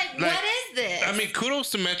 I'm like, what is this? I mean,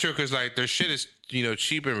 kudos to Metro, because like their shit is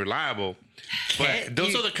cheap and reliable. But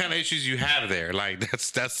those are the kind of issues you have there. Like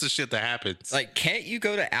that's the shit that happens. Like, can't you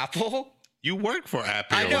go to Apple? You work for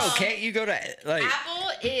Apple. I know. Can't you go to like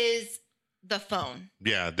Apple is the phone.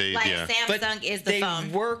 Yeah, Samsung is the phone.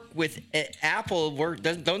 They work with Apple.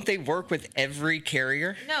 Don't they work with every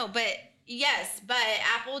carrier? No, but. Yes, but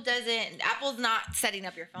Apple's not setting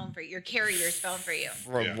up your phone for you, your carrier's phone for you.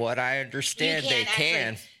 From what I understand, they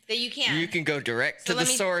can. That you can. You can go direct to the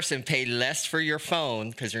source and pay less for your phone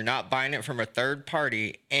because you're not buying it from a third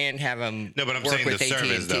party and have them. No, but I'm work saying with the AT&T.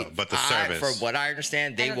 service though. But the service. From what I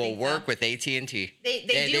understand, they will work with AT&T.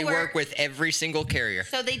 They work with every single carrier.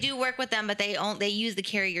 So they do work with them, but they use the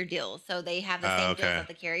carrier deals. So they have the same deals that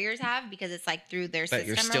the carriers have because it's like through their system. But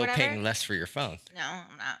you're still paying less for your phone. No,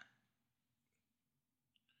 I'm not.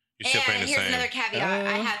 You're still paying the same. Another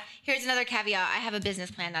caveat. Here's another caveat. I have a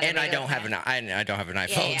business plan. And I don't have an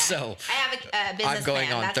iPhone, so I have a business I'm going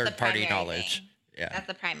plan. on third-party knowledge. Thing. Yeah, that's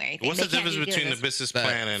the primary thing. What's the difference between the business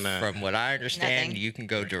plan and? From what I understand, you can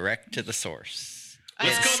go direct to the source.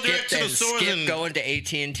 Let's go direct to the source and going to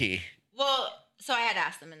AT&T. Well, so I had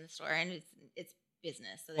asked them in the store, and it's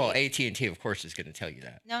business. So AT&T, of course, is going to tell you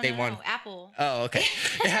that. No, Apple. Oh, okay.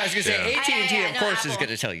 I was going to say AT&T, of course, is going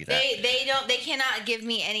to tell you that. They cannot give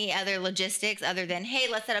me any other logistics other than, hey,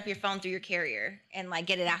 let's set up your phone through your carrier and like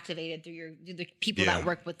get it activated through the people that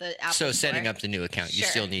work with the Apple. So setting up the new account, you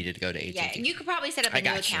still needed to go to AT&T. Yeah, you could probably set up a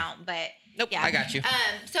new account, but nope, I got you.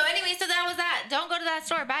 So anyway, so that was that. Don't go to that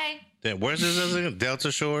store. Bye. Then where's this again?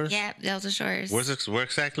 Delta Shores? Yeah, Delta Shores. Where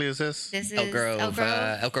exactly is this? This is Elk Grove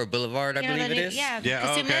Boulevard, I believe it is. Yeah,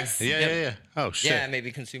 yeah. Okay. Yeah. Oh shit. Yeah,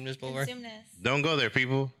 maybe Consumnes Boulevard. Don't go there,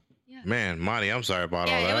 people. Yeah. Man, Monty, I'm sorry about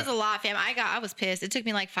all that. Yeah, it was a lot, fam. I was pissed. It took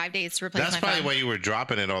me like 5 days to replace my phone. That's probably why you were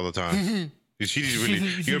dropping it all the time. She didn't really.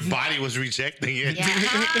 Your body was rejecting it.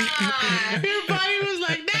 Yeah. Your body was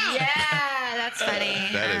like, no. Yeah, that's funny.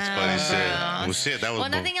 That is funny shit. Well, shit, that was. Well,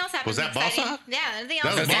 nothing else happened. Was that Boss Hog? Yeah, nothing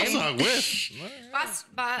else. That was Boss Hog with.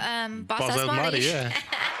 Boss Monty, yeah.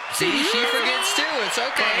 See, she forgets too. It's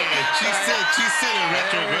okay. She's still in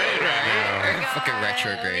retrograde right now. Fucking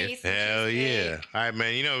retrograde. Hell yeah. All right,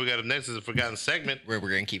 man. You know, we got up next is a forgotten segment. Where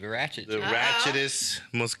we're going to keep it ratchet. The ratchetest,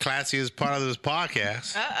 most classiest part of this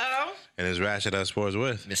podcast. Uh-oh. And it's Ratchet Us Sports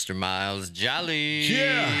with Mr. Miles Jolly.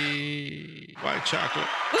 Yeah. White chocolate.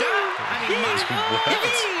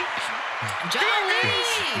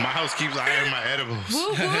 Jolly. Miles keeps eyeing my edibles.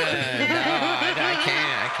 No, I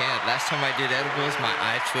can't. Last time I did edibles, my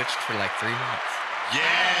eye twitched for like 3 months.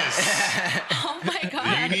 Yes. Oh my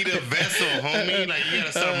god. You need a vessel, homie. Like you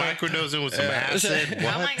gotta start microdosing with some acid.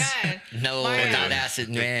 What? Oh my god. No, not acid,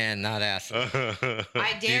 man. Not acid.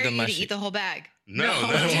 I dare you to eat the whole bag. No. I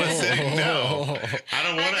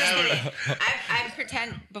don't want to have it. I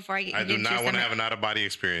pretend before I get. I do not want to have an out of body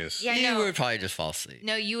experience. Yeah, you would probably just fall asleep.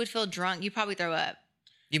 No, you would feel drunk. You'd probably throw up.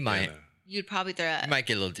 You might. Yeah. You'd probably throw up. You might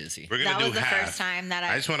get a little dizzy. We're gonna that do was the half. first time that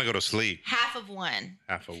I just want to go to sleep. Half of one.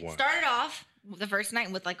 Started off the first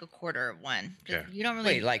night with like a quarter of one. Yeah. You don't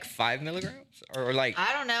really. Wait, like 5 milligrams or like?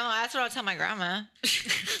 I don't know. That's what I'll tell my grandma.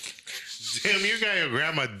 Damn, you got your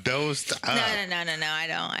grandma dosed up. No. I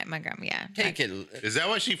don't. My grandma, yeah. Take it. Is that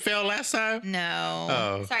what she felt last time? No.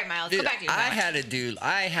 Oh. Sorry, Miles. Dude, go back to your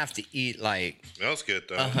I have to eat like That was good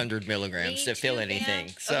though. 100 milligrams to feel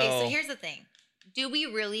anything. So okay, so here's the thing. Do we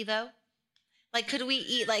really though? Like, could we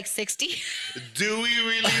eat like 60? Do we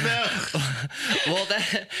really know? Well,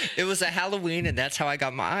 it was a Halloween, and that's how I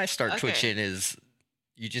got my eyes start twitching. Is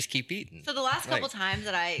you just keep eating. So the last couple times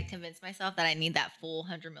that I convinced myself that I need that full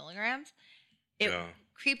 100 milligrams, it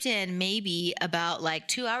creeped in maybe about like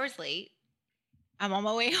 2 hours late. I'm on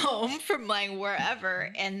my way home from like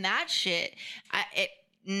wherever, and that shit, I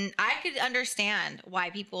could understand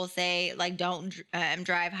why people say like don't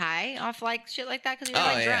drive high off like shit like that because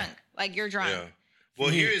you're drunk. Like you're drunk. Yeah. Well,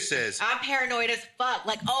 here it says I'm paranoid as fuck.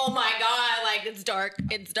 Like, oh my god, like it's dark.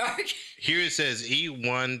 It's dark. Here it says eat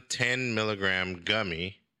 1 10 milligram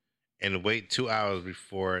gummy and wait 2 hours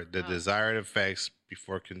before the desired effects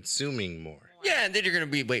before consuming more. Yeah, and then you're gonna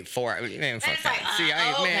wait 4 hours. Man, fuck that. Like, See,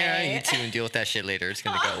 I need to deal with that shit later. It's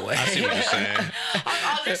gonna go away. I see what you're saying.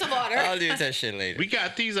 I'll drink some water. I'll deal with that shit later. We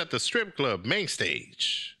got these at the strip club main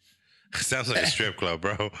stage. Sounds like a strip club,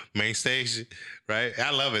 bro. Main stage, right?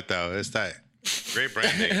 I love it though. It's tight. Great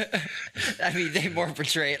branding. I mean, they more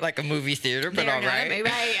portray it like a movie theater, but all right.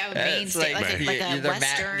 Right, a main stage, like a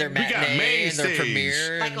Western. Their matinee and their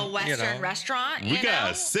premiere. Like a Western restaurant. We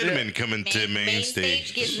got cinnamon coming to main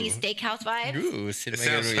stage. Gives me steakhouse vibes. Ooh, cinnamon. It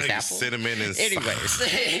sounds like apple. cinnamon and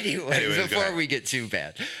Anyways, before we get too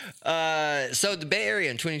bad. So the Bay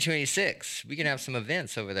Area in 2026, we can have some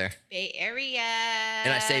events over there. Bay Area.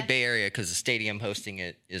 And I say Bay Area because the stadium hosting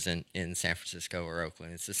it isn't in San Francisco or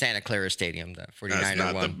Oakland. It's the Santa Clara Stadium. The 49er That's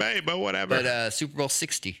not one. the Bay, but whatever. But Super Bowl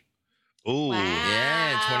 60. Ooh. Wow.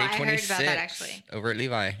 Yeah, in 2026. I heard about that, actually. Over at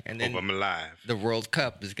Levi. And then I'm alive. the World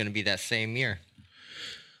Cup is going to be that same year.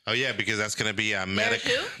 Oh, yeah, because that's going to be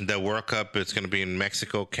the World Cup. It's going to be in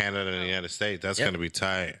Mexico, Canada, and the United States. That's going to be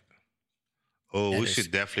tight. Oh, we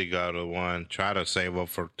should definitely go to one. Try to save up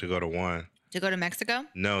to go to one. To go to Mexico?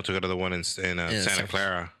 No, to go to the one in Santa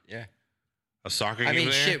Clara. Yeah. A soccer I game mean,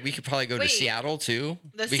 there? shit, we could probably go to Wait, Seattle too.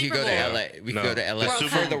 the We could Super go to Bowl. LA. We could No. go to LA World for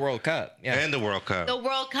Cup. the World Cup. Yeah. And the World Cup. The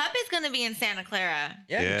World Cup is going to be in Santa Clara.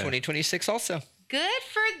 Yeah, Yeah. 2026 also. Good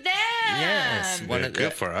for them. Yes. Yeah,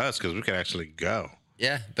 good for us because we could actually go.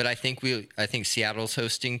 Yeah, but I think Seattle's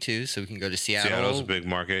hosting too, so we can go to Seattle. Seattle's a big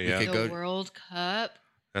market. Yeah, could The go- World Cup.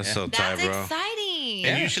 that's Yeah. so tight, That's bro. exciting.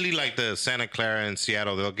 And Yeah. usually, like the Santa Clara and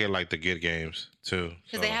Seattle, they'll get like the good games too.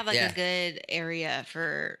 Because So, they have like Yeah. a good area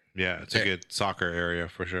for. yeah, it's a good soccer area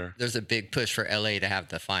for sure. There's a big push for LA to have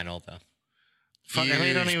the final though. Fuck,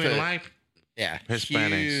 they don't Huge even push. like. Yeah, Hispanics.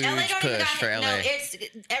 huge LA don't even push got, for LA. No,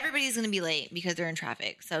 everybody's going to be late because they're in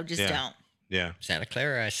traffic. So just Yeah. don't. Yeah, Santa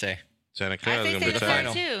Clara, I say. Santa I Clara's say gonna be Santa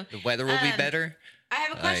tight. Clara too. The weather will be Um, better. I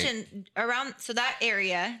have a question around. So that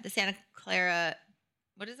area, the Santa Clara,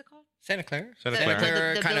 what is it called? Santa Clara. Santa The,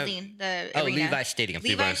 Clara. the kind of. building, the Oh, arena. Levi Stadium.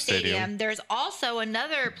 Levi Levi Stadium. Stadium. There's also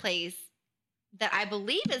another place that I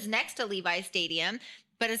believe is next to Levi Stadium,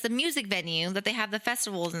 but it's a music venue that they have the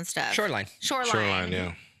festivals and stuff. Shoreline. Shoreline,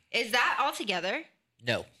 yeah. Is that all together?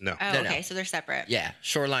 No. No. Oh, No, okay. no. So they're separate. Yeah,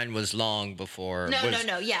 Shoreline was long before.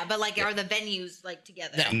 No. Yeah, but like, are the venues like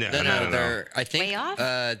together? No, No. They're, I think, Way off?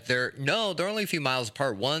 they're only a few miles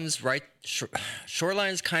apart. One's right.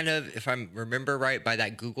 Shoreline's kind of, if I remember right, by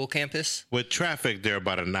that Google campus. With traffic, they're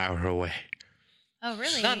about an hour away. Oh,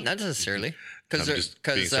 really? Not necessarily, I'm just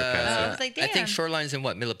being sarcastic. I was like, I think damn. Shoreline's in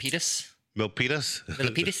what, Milpitas? Milpitas?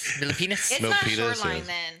 Milpitas. It's not Milpitas Shoreline is-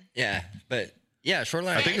 then. Yeah, but yeah,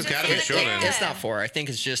 Shoreline. I think it's gotta be Santa Shoreline. Clara. It's not four. I think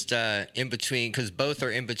it's just in between, because both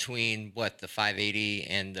are in between what, the 580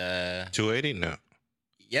 and the 280? No.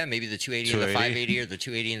 yeah, maybe the 280 and the 280? 580, or the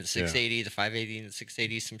 280 and the 680, the 580 and the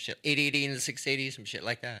 680, some shit, 880 and the 680, some shit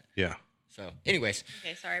like that. Yeah. So, anyways,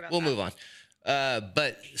 Okay, sorry about we'll that. move on.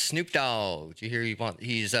 But Snoop Dogg, did you hear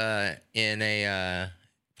he's in a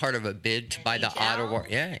part of a bid to buy the NHL? Ottawa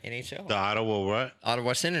NHL The Ottawa what?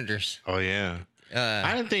 Ottawa Senators. Oh, yeah.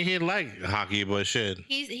 I didn't think he'd like hockey, but shit.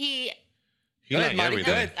 He He Go ahead, like Marty, everything.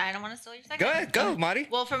 go ahead. I don't want to steal your second. Go ahead, go, Marty.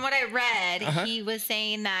 Well, from what I read, Uh-huh. he was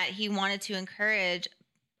saying that he wanted to encourage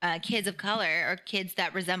kids of color or kids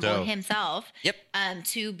that resemble Dope. himself, Yep.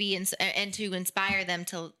 to be and to inspire them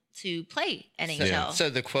to play NHL. So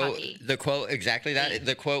the quote, hockey. exactly that.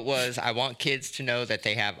 The quote was, "I want kids to know that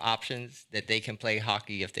they have options, that they can play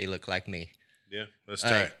hockey if they look like me." Yeah, that's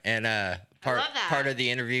All tight. right. And part love that. part of the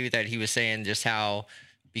interview that he was saying just how,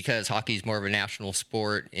 because hockey is more of a national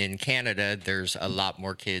sport in Canada, there's a lot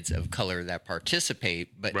more kids of color that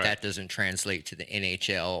participate, but Right. that doesn't translate to the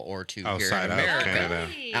NHL or to Outside here of in America, Canada.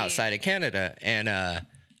 Really? outside of Canada. And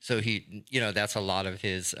so he, that's a lot of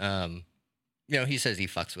his. He says he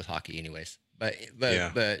fucks with hockey anyways. But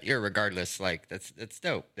Yeah. irregardless, like that's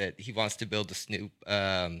dope that he wants to build the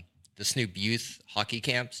Snoop youth hockey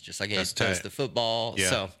camps, just like he That's does tight. the football. Yeah.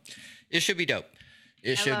 So it should be dope.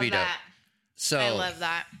 It I should love be dope. that. So I love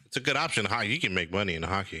that. It's a good option. Hockey, you can make money in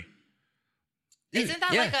hockey. Isn't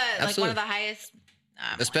that yeah, like one absolutely. of the highest?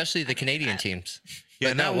 especially the Canadian teams. Yeah,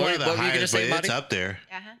 But not no, one of the what were you gonna highest, say, but it's Marty? up there.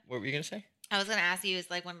 Uh-huh. What were you gonna say? I was gonna ask you, it's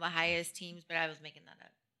like one of the highest teams, but I was making that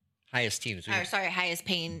up. Highest teams. Or sorry, highest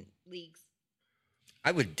paying leagues.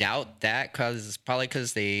 I would doubt that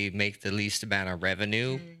because they make the least amount of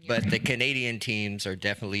revenue. You're But the Canadian teams are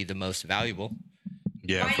definitely the most valuable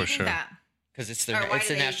Yeah, Why do for you think sure. that? because it's Or why it's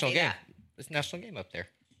do a they national say game. that? It's a national game up there.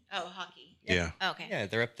 Oh, hockey. Yeah. Okay. Yeah,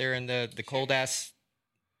 they're up there in the cold ass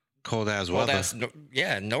Cold ass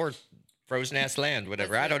weather. north frozen ass land,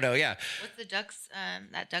 whatever. I don't know. Yeah, What's the Ducks?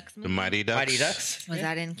 That Ducks The movie. Mighty Ducks. Mighty Ducks. Was Yeah.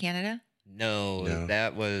 that in Canada? No, No.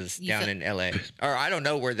 that was You down said- in L.A. Or I don't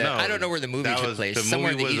know where the No, I don't know where the movie that took was- place. The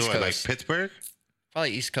Somewhere in movie the was East what, Coast, like Pittsburgh?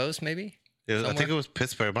 probably East Coast, maybe. I think Somewhere. it was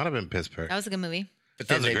Pittsburgh. It might have been Pittsburgh. That was a good movie. But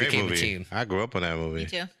That then was a they great became movie. a team. I grew up on that movie. Me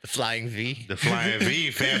too. The Flying V. The Flying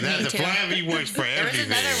V, fam. Me The too. Flying V works for There was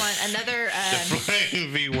everything. another one. Another. The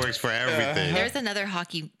Flying V works for everything. There's another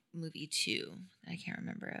hockey movie too. That I can't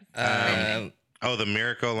remember of. Oh, the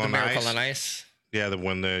Miracle The on Miracle Ice. on Ice. Yeah,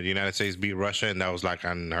 when the United States beat Russia, and that was like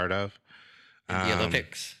unheard of. The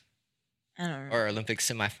Olympics I don't know. or Olympic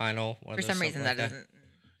semifinal. one of For those, some reason, something that like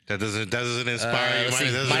doesn't. That doesn't inspire you. let's see.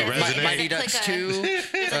 Doesn't Mighty resonate. Mighty Click Ducks a- 2.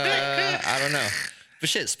 I don't know. But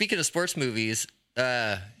shit, speaking of sports movies,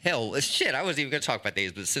 hell, shit, I wasn't even going to talk about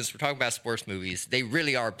these, but since we're talking about sports movies, they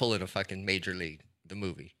really are pulling a fucking Major League, the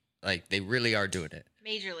movie. Like, they really are doing it.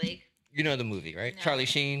 Major League. You know the movie, right? No. Charlie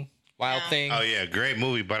Sheen, Wild No. Thing. Oh yeah, great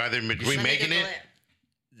movie, but are they Let me remaking Google it?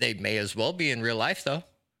 They may as well be in real life, though.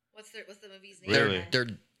 What's the movie's name? Really? They're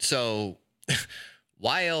so.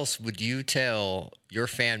 Why else would you tell your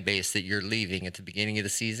fan base that you're leaving at the beginning of the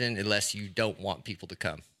season unless you don't want people to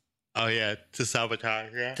come? Oh yeah, to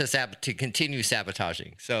sabotage. Yeah. to continue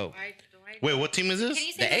sabotaging. So Wait, what team is this? Can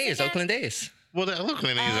you say the this A's, again? Oakland A's. Well, the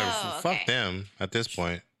Oakland A's are Oh, fuck okay. them at this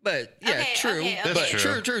point. But yeah, Okay, true. okay, But okay.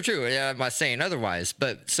 That's true. true. Yeah, I'm not saying otherwise.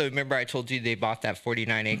 But so remember, I told you they bought that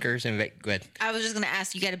 49 acres and go ahead. I was just gonna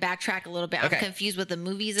ask. You got to backtrack a little bit. Okay. I'm confused what the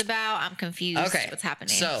movie's about. I'm confused. Okay, What's happening?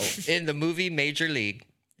 So in the movie Major League,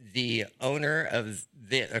 the owner of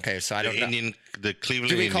so I don't know. The Cleveland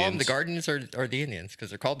Do we Indians. call them the Guardians or the Indians? Because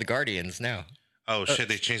they're called the Guardians now. Oh shit,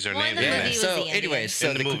 they changed their Well, name. in the didn't movie they? was So the anyways,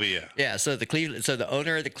 so In the movie, yeah. Yeah, so the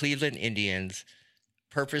owner of the Cleveland Indians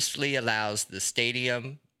purposely allows the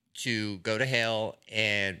stadium to go to hell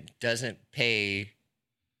and doesn't puts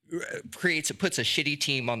a shitty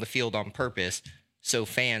team on the field on purpose so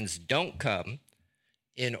fans don't come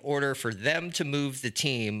in order for them to move the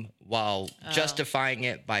team while justifying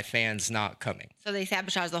it by fans not coming. So they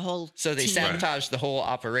sabotage the whole. So they team. sabotage the whole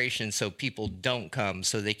operation so people don't come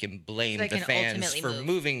so they can blame So they the can fans ultimately for move.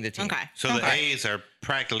 moving the team. Okay. So the A's are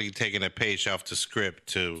practically taking a page off the script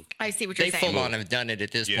to. I see what you're They saying. full on have done it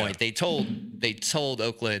at this Yeah. point. They told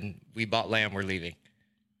Oakland, we bought land, we're leaving.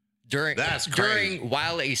 That's crazy.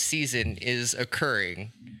 While a season is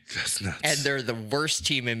occurring, That's nuts. and they're the worst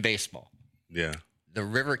team in baseball. Yeah. The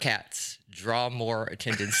River Cats draw more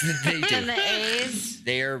attendance than they And do. the A's.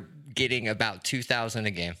 They're getting about 2,000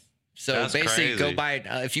 a game. So That's basically, go crazy. buy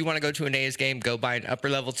if you want to go to an A's game, go buy an upper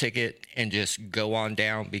level ticket and just go on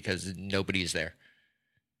down because nobody's there.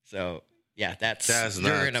 So yeah, that's That's you're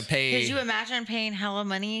nuts. gonna pay. Could you imagine paying hella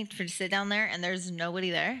money to sit down there and there's nobody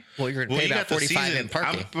there? Well, you're gonna Well, pay you about got the 45 season. in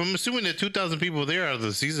parking. I'm assuming the 2,000 people there are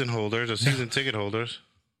the season holders, or season ticket holders.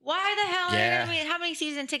 Why the hell? Yeah. I mean, how many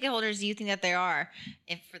season ticket holders do you think that there are?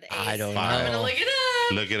 If for the A's, I don't I'm gonna know. look it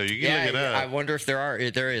up. Look it up. You can look it I up. wonder if there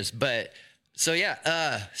is, but so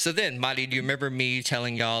yeah. So then, Marty, do you remember me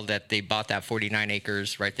telling y'all that they bought that 49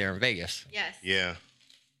 acres right there in Vegas? Yes. Yeah.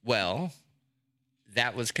 Well,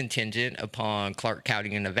 that was contingent upon Clark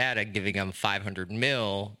County in Nevada giving them 500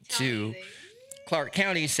 mil to. Clark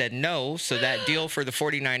County said no, so that deal for the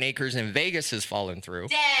 49 acres in Vegas has fallen through.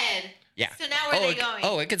 Dead. Yeah. So now where are they going?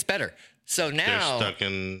 Oh, it gets better. So They're now stuck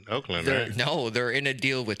in Oakland, they're right? they're in a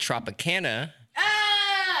deal with Tropicana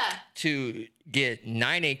Ah! to get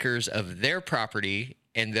 9 acres of their property,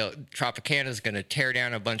 and Tropicana is going to tear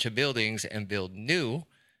down a bunch of buildings and build new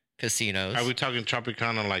casinos. Are we talking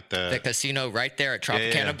Tropicana like The casino right there at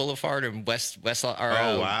Tropicana Yeah. Boulevard and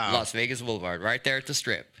wow. Las Vegas Boulevard, right there at the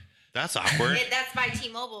Strip. That's awkward. That's by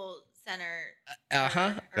T-Mobile Center.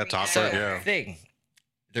 Uh-huh. That's Arena. awkward, So yeah. thing,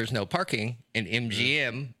 there's no parking, and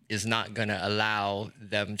MGM is not going to allow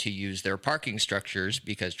them to use their parking structures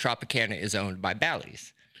because Tropicana is owned by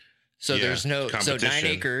Bally's. So Yeah, there's no 9 competition.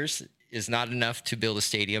 acres is not enough to build a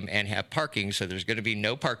stadium and have parking. So there's going to be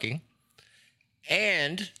no parking.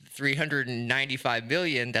 And 395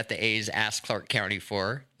 million that the A's asked Clark County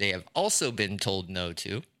for, they have also been told no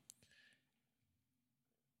to.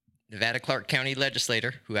 Nevada Clark County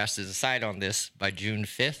legislator, who has to decide on this by June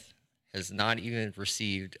 5th, has not even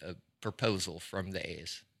received a proposal from the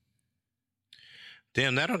A's.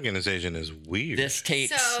 Damn, that organization is weird. This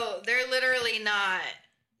takes So they're literally not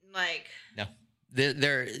like. no.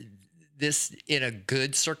 They're this in a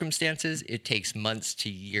good circumstances, it takes months to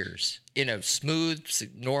years. In a smooth,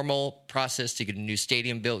 normal process to get a new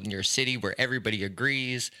stadium built in your city where everybody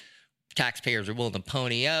agrees, taxpayers are willing to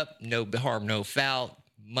pony up, no harm, no foul,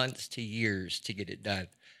 months to years to get it done.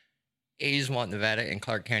 A's want Nevada and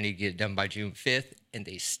Clark County to get it done by June 5th, and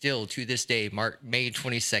they still, to this day, May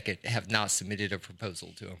 22nd, have not submitted a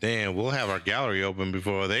proposal to them. Damn, we'll have our gallery open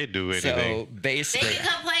before they do anything. So They basically, can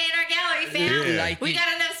come play in our gallery, fam. Yeah. Like We you-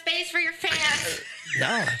 got enough space for your fans.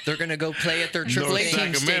 no, they're going to go play at their North AAA team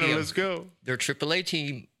Sacramento, stadium. let's go. Their AAA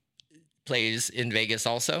team plays in Vegas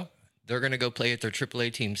also. They're going to go play at their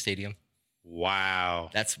AAA team stadium.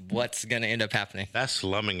 Wow. That's what's going to end up happening. That's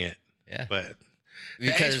slumming it. Yeah. But the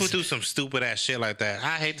A's will Because do some stupid ass shit like that.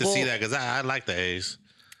 I hate to see Well- that because I like the A's.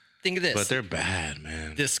 think of this. But they're bad,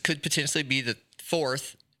 man. This could potentially be the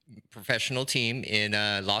 4th professional team in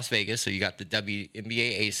Las Vegas. So you got the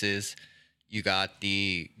WNBA Aces. You got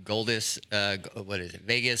the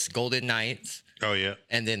Vegas Golden Knights, Oh, yeah.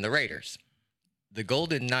 and then the Raiders. The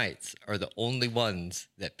Golden Knights are the only ones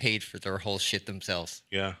that paid for their whole shit themselves.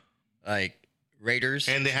 Yeah. Like Raiders.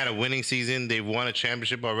 And they had a winning season. They've won a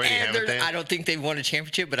championship already, And haven't they? I don't think they won a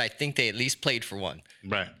championship, but I think they at least played for one.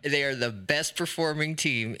 Right. They are the best performing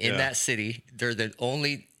team in Yeah. that city. They're the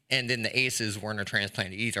only, and then the Aces weren't a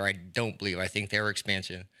transplant either. I don't believe. I think they were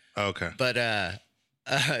expansion. Okay. But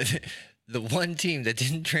the one team that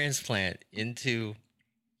didn't transplant into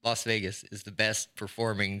Las Vegas is the best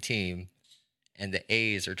performing team, and the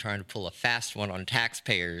A's are trying to pull a fast one on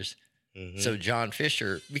taxpayers. So John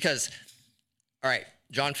Fisher, because, all right,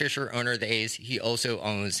 John Fisher, owner of the A's, he also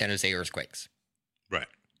owns San Jose Earthquakes. Right.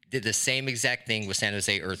 Did the same exact thing with San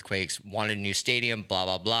Jose Earthquakes, wanted a new stadium, blah,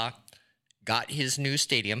 blah, blah. Got his new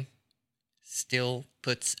stadium, still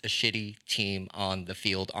puts a shitty team on the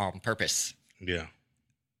field on purpose. Yeah.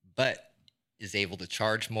 But is able to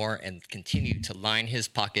charge more and continue to line his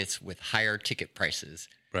pockets with higher ticket prices.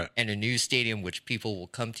 Right. And a new stadium which people will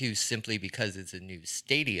come to simply because it's a new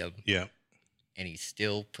stadium. Yeah. And he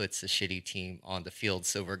still puts a shitty team on the field.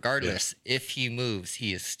 So regardless, if he moves,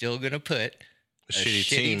 he is still going to put a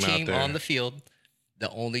shitty team on the field. The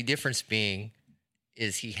only difference being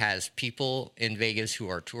is he has people in Vegas who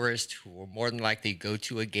are tourists who will more than likely go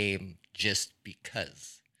to a game just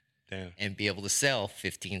because. Damn. And be able to sell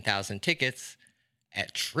 15,000 tickets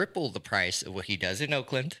at triple the price of what he does in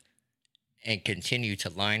Oakland and continue to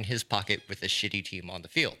line his pocket with a shitty team on the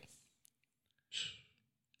field.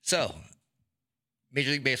 So,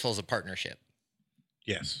 Major League Baseball is a partnership.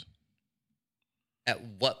 Yes. At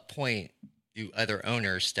what point do other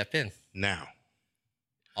owners step in? Now.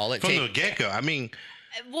 All it From takes the get-go. I mean,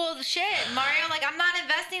 Well, shit, Mario. Like, I'm not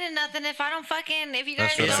investing in nothing if if you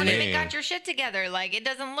guys That's what don't I even mean. got your shit together. Like, it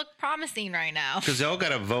doesn't look promising right now. because they all got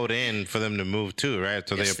to vote in for them to move too, right?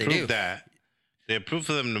 So Yes, they they do. approved that. They approved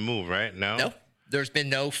for them to move, right? No? No, there's been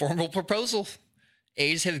no formal proposal.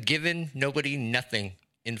 A's have given nobody nothing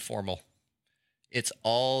informal. It's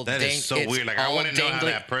all That is so it's weird. Like, I all want to know how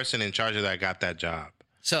dangling. that person in charge of that got that job.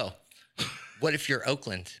 So, what if you're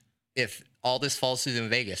Oakland? If all this falls through in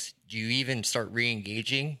Vegas, do you even start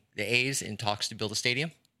re-engaging the A's in talks to build a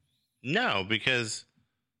stadium? No, because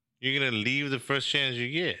you're going to leave the first chance you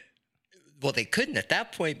get. Well, they couldn't at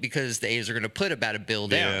that point because the A's are going to put about $1 billion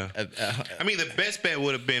down. I mean, the best bet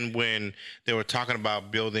would have been when they were talking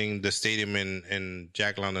about building the stadium in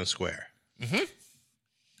Jack London Square. Mhm.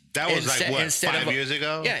 That was Instead 5 of- years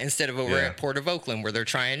ago? Yeah, instead of over Yeah. at Port of Oakland where they're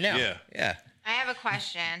trying now. Yeah. I have a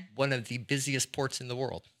question. One of the busiest ports in the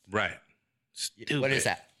world. Right. Stupid. What is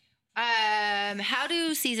that? How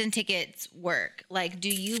do season tickets work? Like, do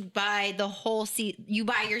you buy the whole you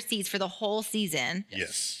buy your seats for the whole season?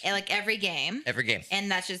 Yes. And, like, every game? Every game. And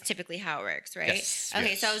that's just typically how it works, right? Yes.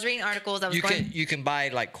 Okay, Yes. so I was reading articles. I was You can buy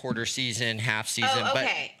like quarter season, half season, Oh,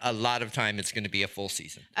 okay. but a lot of time it's going to be a full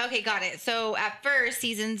season. Okay, got it. So at first,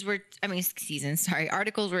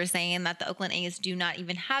 articles were saying that the Oakland A's do not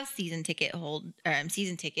even have season tickets. Probably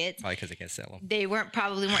because they can't sell them. They weren't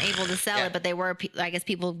able to sell Yeah. it, but they were, I guess,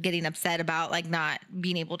 people getting upset about like not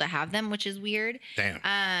being able to have them, which is weird. Damn.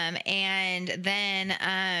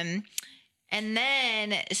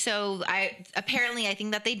 So I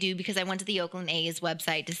think that they do because I went to the Oakland A's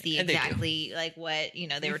website to see And they do. exactly like what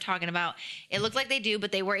they were talking about. It looked like they do,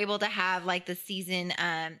 but they were able to have like the season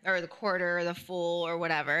or the quarter or the full or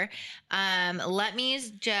whatever.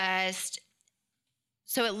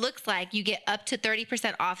 So it looks like you get up to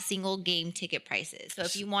 30% off single game ticket prices. So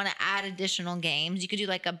if you want to add additional games, you could do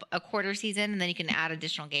like a quarter season and then you can add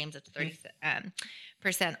additional games up to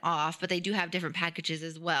 30% off. But they do have different packages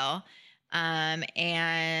as well. So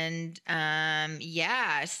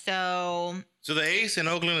the Ace in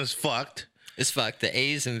Oakland is fucked. It's fucked. The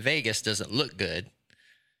A's in Vegas doesn't look good.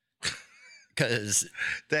 Because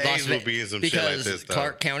The A's will be in some shit like this, though.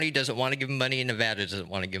 Clark County doesn't want to give them money and Nevada doesn't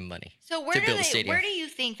want to give them money. So to build a stadium. where do you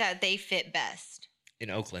think that they fit best? In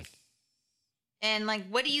Oakland. And like,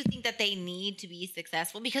 what do you think that they need to be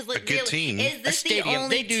successful? Because like, good team. is A this stadium. the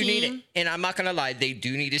only They do team? need it. And I'm not going to lie, they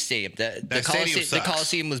do need a stadium. The That stadium Coliseum, the sucks.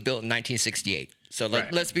 Coliseum was built in 1968. So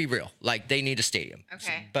Right. let's be real. Like, they need a stadium.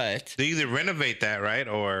 Okay. But They either renovate that, right?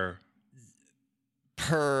 Or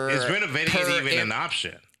per... is renovating per it even an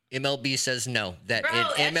option? MLB says no. That Bro,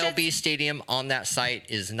 an that's MLB stadium on that site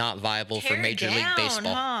is not viable for Tear Major League down,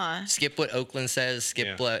 Baseball. huh? Skip what Oakland says. Skip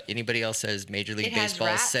Yeah. what anybody else says. Major League It has Baseball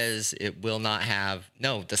rats? says it will not have.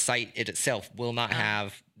 No, the site itself will not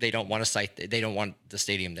have. They don't want a site. They don't want the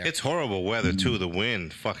stadium there. It's horrible weather, too. The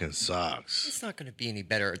wind fucking sucks. It's not going to be any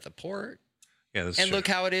better at the port. Yeah, that's And true. look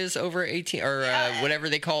how it is over 18 or whatever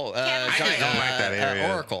they call I just don't like that area.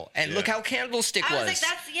 Oracle. And look Yeah. how Candlestick I was. was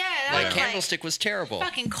like, that Like was Candlestick was terrible. like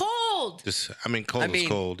fucking cold. Cold is mean-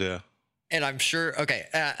 cold, yeah. And I'm sure, okay,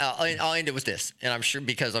 I'll end it with this. And I'm sure,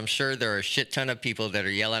 because I'm sure there are a shit ton of people that are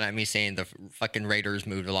yelling at me saying the fucking Raiders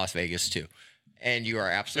moved to Las Vegas too. And you are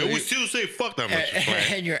And absolutely, we still say fuck that much.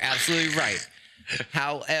 and you're absolutely right.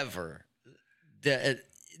 However,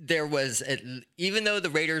 there was, even though the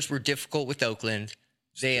Raiders were difficult with Oakland,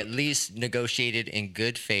 they at least negotiated in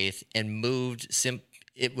good faith and moved.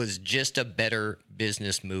 It was just a better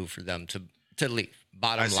business move for them to leave.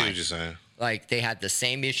 Bottom I see line. what you're saying. Like, they had the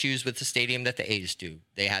same issues with the stadium that the A's do.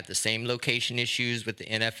 They had the same location issues with the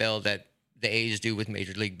NFL that the A's do with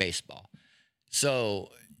Major League Baseball. So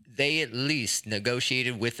they at least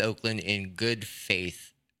negotiated with Oakland in good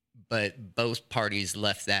faith, but both parties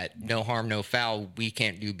left that no harm, no foul. We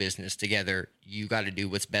can't do business together. You got to do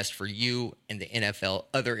what's best for you and the NFL,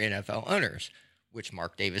 other NFL owners, which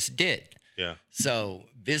Mark Davis did. Yeah. So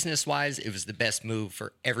business-wise, it was the best move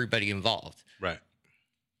for everybody involved. Right.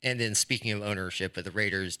 And then speaking of ownership of the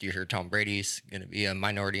Raiders, do you hear Tom Brady's going to be a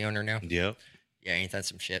minority owner now? Yep. Yeah, ain't that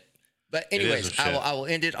some shit? But anyways, I will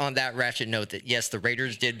end it on that ratchet note that, yes, the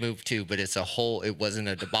Raiders did move too, but it wasn't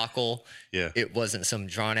a debacle. Yeah. It wasn't some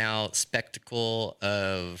drawn-out spectacle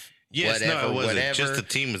of whatever. No, it wasn't. Whatever. Just the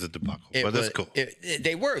team was a debacle, but that's cool.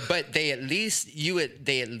 They were, but they at least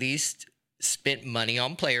spent money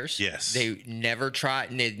on players. Yes. They never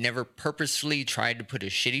purposefully tried to put a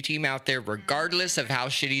shitty team out there, regardless of how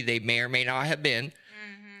shitty they may or may not have been.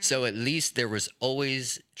 Mm-hmm. So at least there was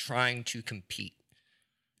always trying to compete.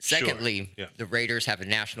 Secondly, the Raiders have a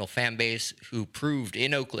national fan base who proved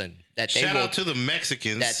in Oakland that shout out to the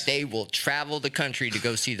Mexicans that they will travel the country to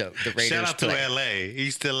go see the Raiders. Shout out play. to LA,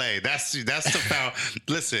 East LA. That's the foul.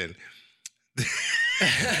 Listen,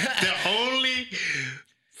 the only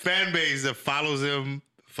fan base that follows him,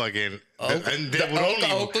 fucking,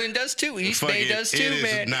 Oakland does too. East Bay does too,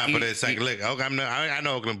 man. Nah, but it's like, look, I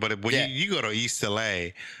know Oakland, but when you go to East LA,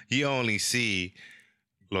 you only see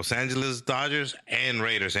Los Angeles Dodgers and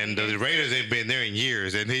Raiders, and the Raiders ain't been there in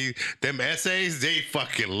years. And them essays, they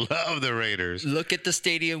fucking love the Raiders. Look at the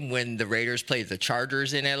stadium when the Raiders play the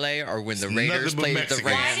Chargers in LA, or when the Raiders play the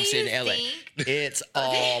Rams in LA. It's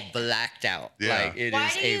all blacked out. Yeah. Like it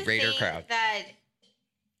is a Raider crowd. That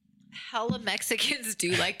hella Mexicans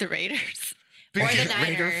do like the Raiders. Or Because the Niners.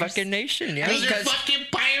 Raider fucking nation, yeah. Because you're fucking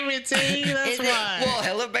pirates, eh? That's why. Well,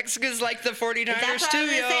 hella Mexicans like the 49ers That's what too, I was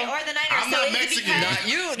gonna yo. say, or the Niners. I'm not Mexican. Not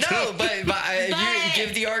you, no, but you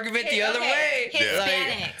give the argument the other way.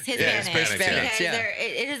 Hispanics. Hispanics, because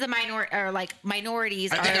it is a minority, or like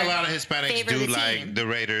minorities. I think a lot of Hispanics favor do the like team. the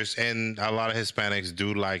Raiders, and a lot of Hispanics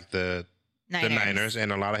do like the Niners,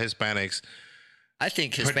 and a lot of Hispanics. I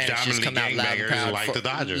think Hispanics just come out loud and proud like the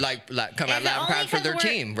Dodgers. Like come out loud and proud for their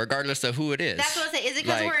team, regardless of who it is. That's what I say. Is it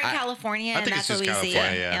because we're in California and think that's it's what we just see?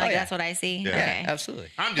 California, yeah. Like that's what I see. Yeah. Okay. Absolutely.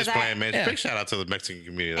 I'm just 'Cause playing, man. yeah. Big shout out to the Mexican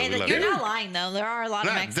community. Hey, We love you're you. not lying though. There are a lot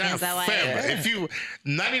of Mexicans that like fair, but it. if you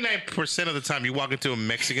 99% of the time you walk into a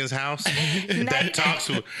Mexican's house that talks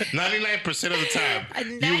to 99% of the time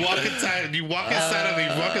you walk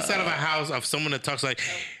inside of a house of someone that talks like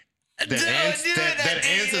that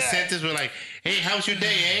ends the sentence with like, "Hey, how's your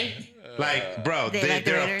day, eh?" Like, bro,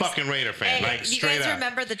 they're a fucking Raider fan. Hey, Like, straight you guys up.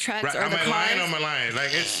 remember the trucks Right, or the am I cars? lying or am I lying? Like,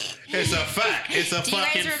 it's a fact. It's a Do you guys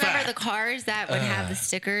fucking remember fact. the cars that would have the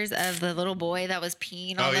stickers of the little boy that was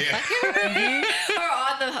peeing on Oh, the yeah. fucking or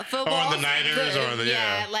on the football? Or on the Niners or the-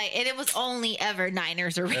 yeah. like, and it was only ever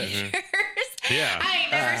Niners or Raiders. Yeah. I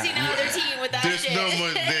ain't never seen another team with that There's shit. no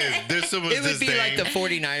more. There's so much It would be like the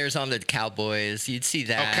disdain. 49ers on the Cowboys. You'd see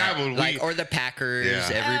that. Cowboys, or the Packers.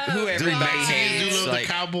 Yeah. Who Dude, everybody Mexicans do hates. love Like,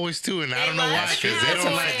 the Cowboys too, and I They don't know why, love because the they don't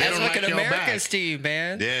Cowboys. like that's like like an your America's back. team,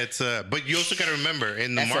 man. Yeah, it's but you also got to remember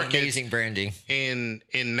in the That's market amazing branding. in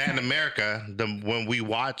Latin America, when we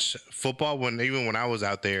watch football, even when I was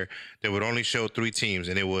out there, they would only show 3 teams,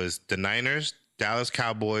 and it was the Niners, Dallas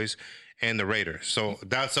Cowboys, and the Raiders. So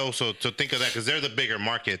that's also to think of that, because they're the bigger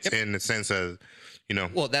markets in the sense of,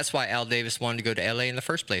 Well, that's why Al Davis wanted to go to LA in the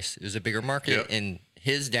first place. It was a bigger market, Yep. and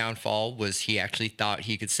his downfall was he actually thought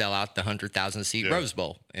he could sell out the 100,000 seat Rose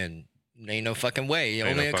Bowl, and ain't no fucking way.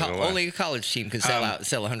 Ain't no fucking way. Only a college team can sell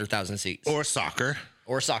 100,000 seats, or soccer.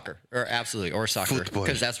 or soccer, or soccer, Football.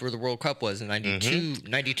 because that's where the World Cup was in 92,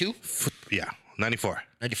 92, Yeah, 94.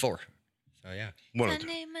 94. So yeah, One of them.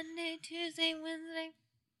 Sunday, Monday, Tuesday,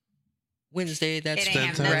 Wednesday. That's It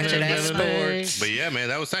ain't the nothing Ratchet Ass but Sports. But yeah, man,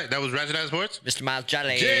 that was tight. That was Ratchet Ass Sports. Mr. Miles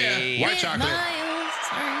Jolly. Yeah, white chocolate.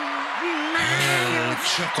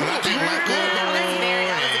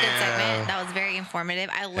 That was a good segment. That was very informative.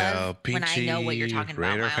 I love when I know what you're talking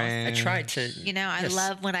about, Raider Miles. fans. I tried to. I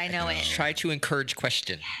love when I know it. Try to encourage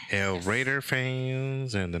question. Raider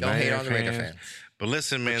fans and the Don't hate Niner on the Raider fans. fans. But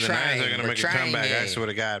listen, man, the trying. Niners are gonna We're make a trying comeback. I it. swear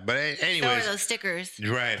to God. But So are anyways, those stickers.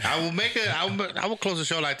 right. I will close the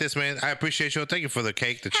show like this, man. I appreciate you. Thank you for the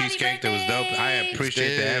cake, the cheesecake. That was dope. I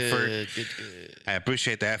appreciate the effort. Good. I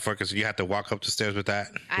appreciate the effort because you have to walk up the stairs with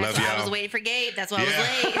that. Love I y'all. was waiting for Gabe. That's why Yeah. I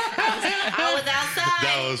was late. I was outside.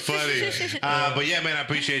 That was funny. But yeah, man, I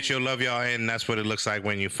appreciate you. Love y'all. And that's what it looks like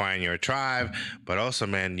when you find your tribe. But also,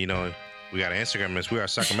 man, we got an Instagram. We are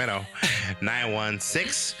Sacramento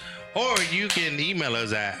 916 Or you can email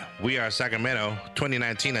us at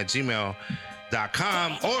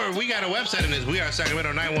wearesacramento2019@gmail.com. Or we got a website in this,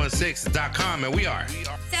 wearesacramento916.com, and we are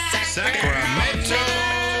Sacramento.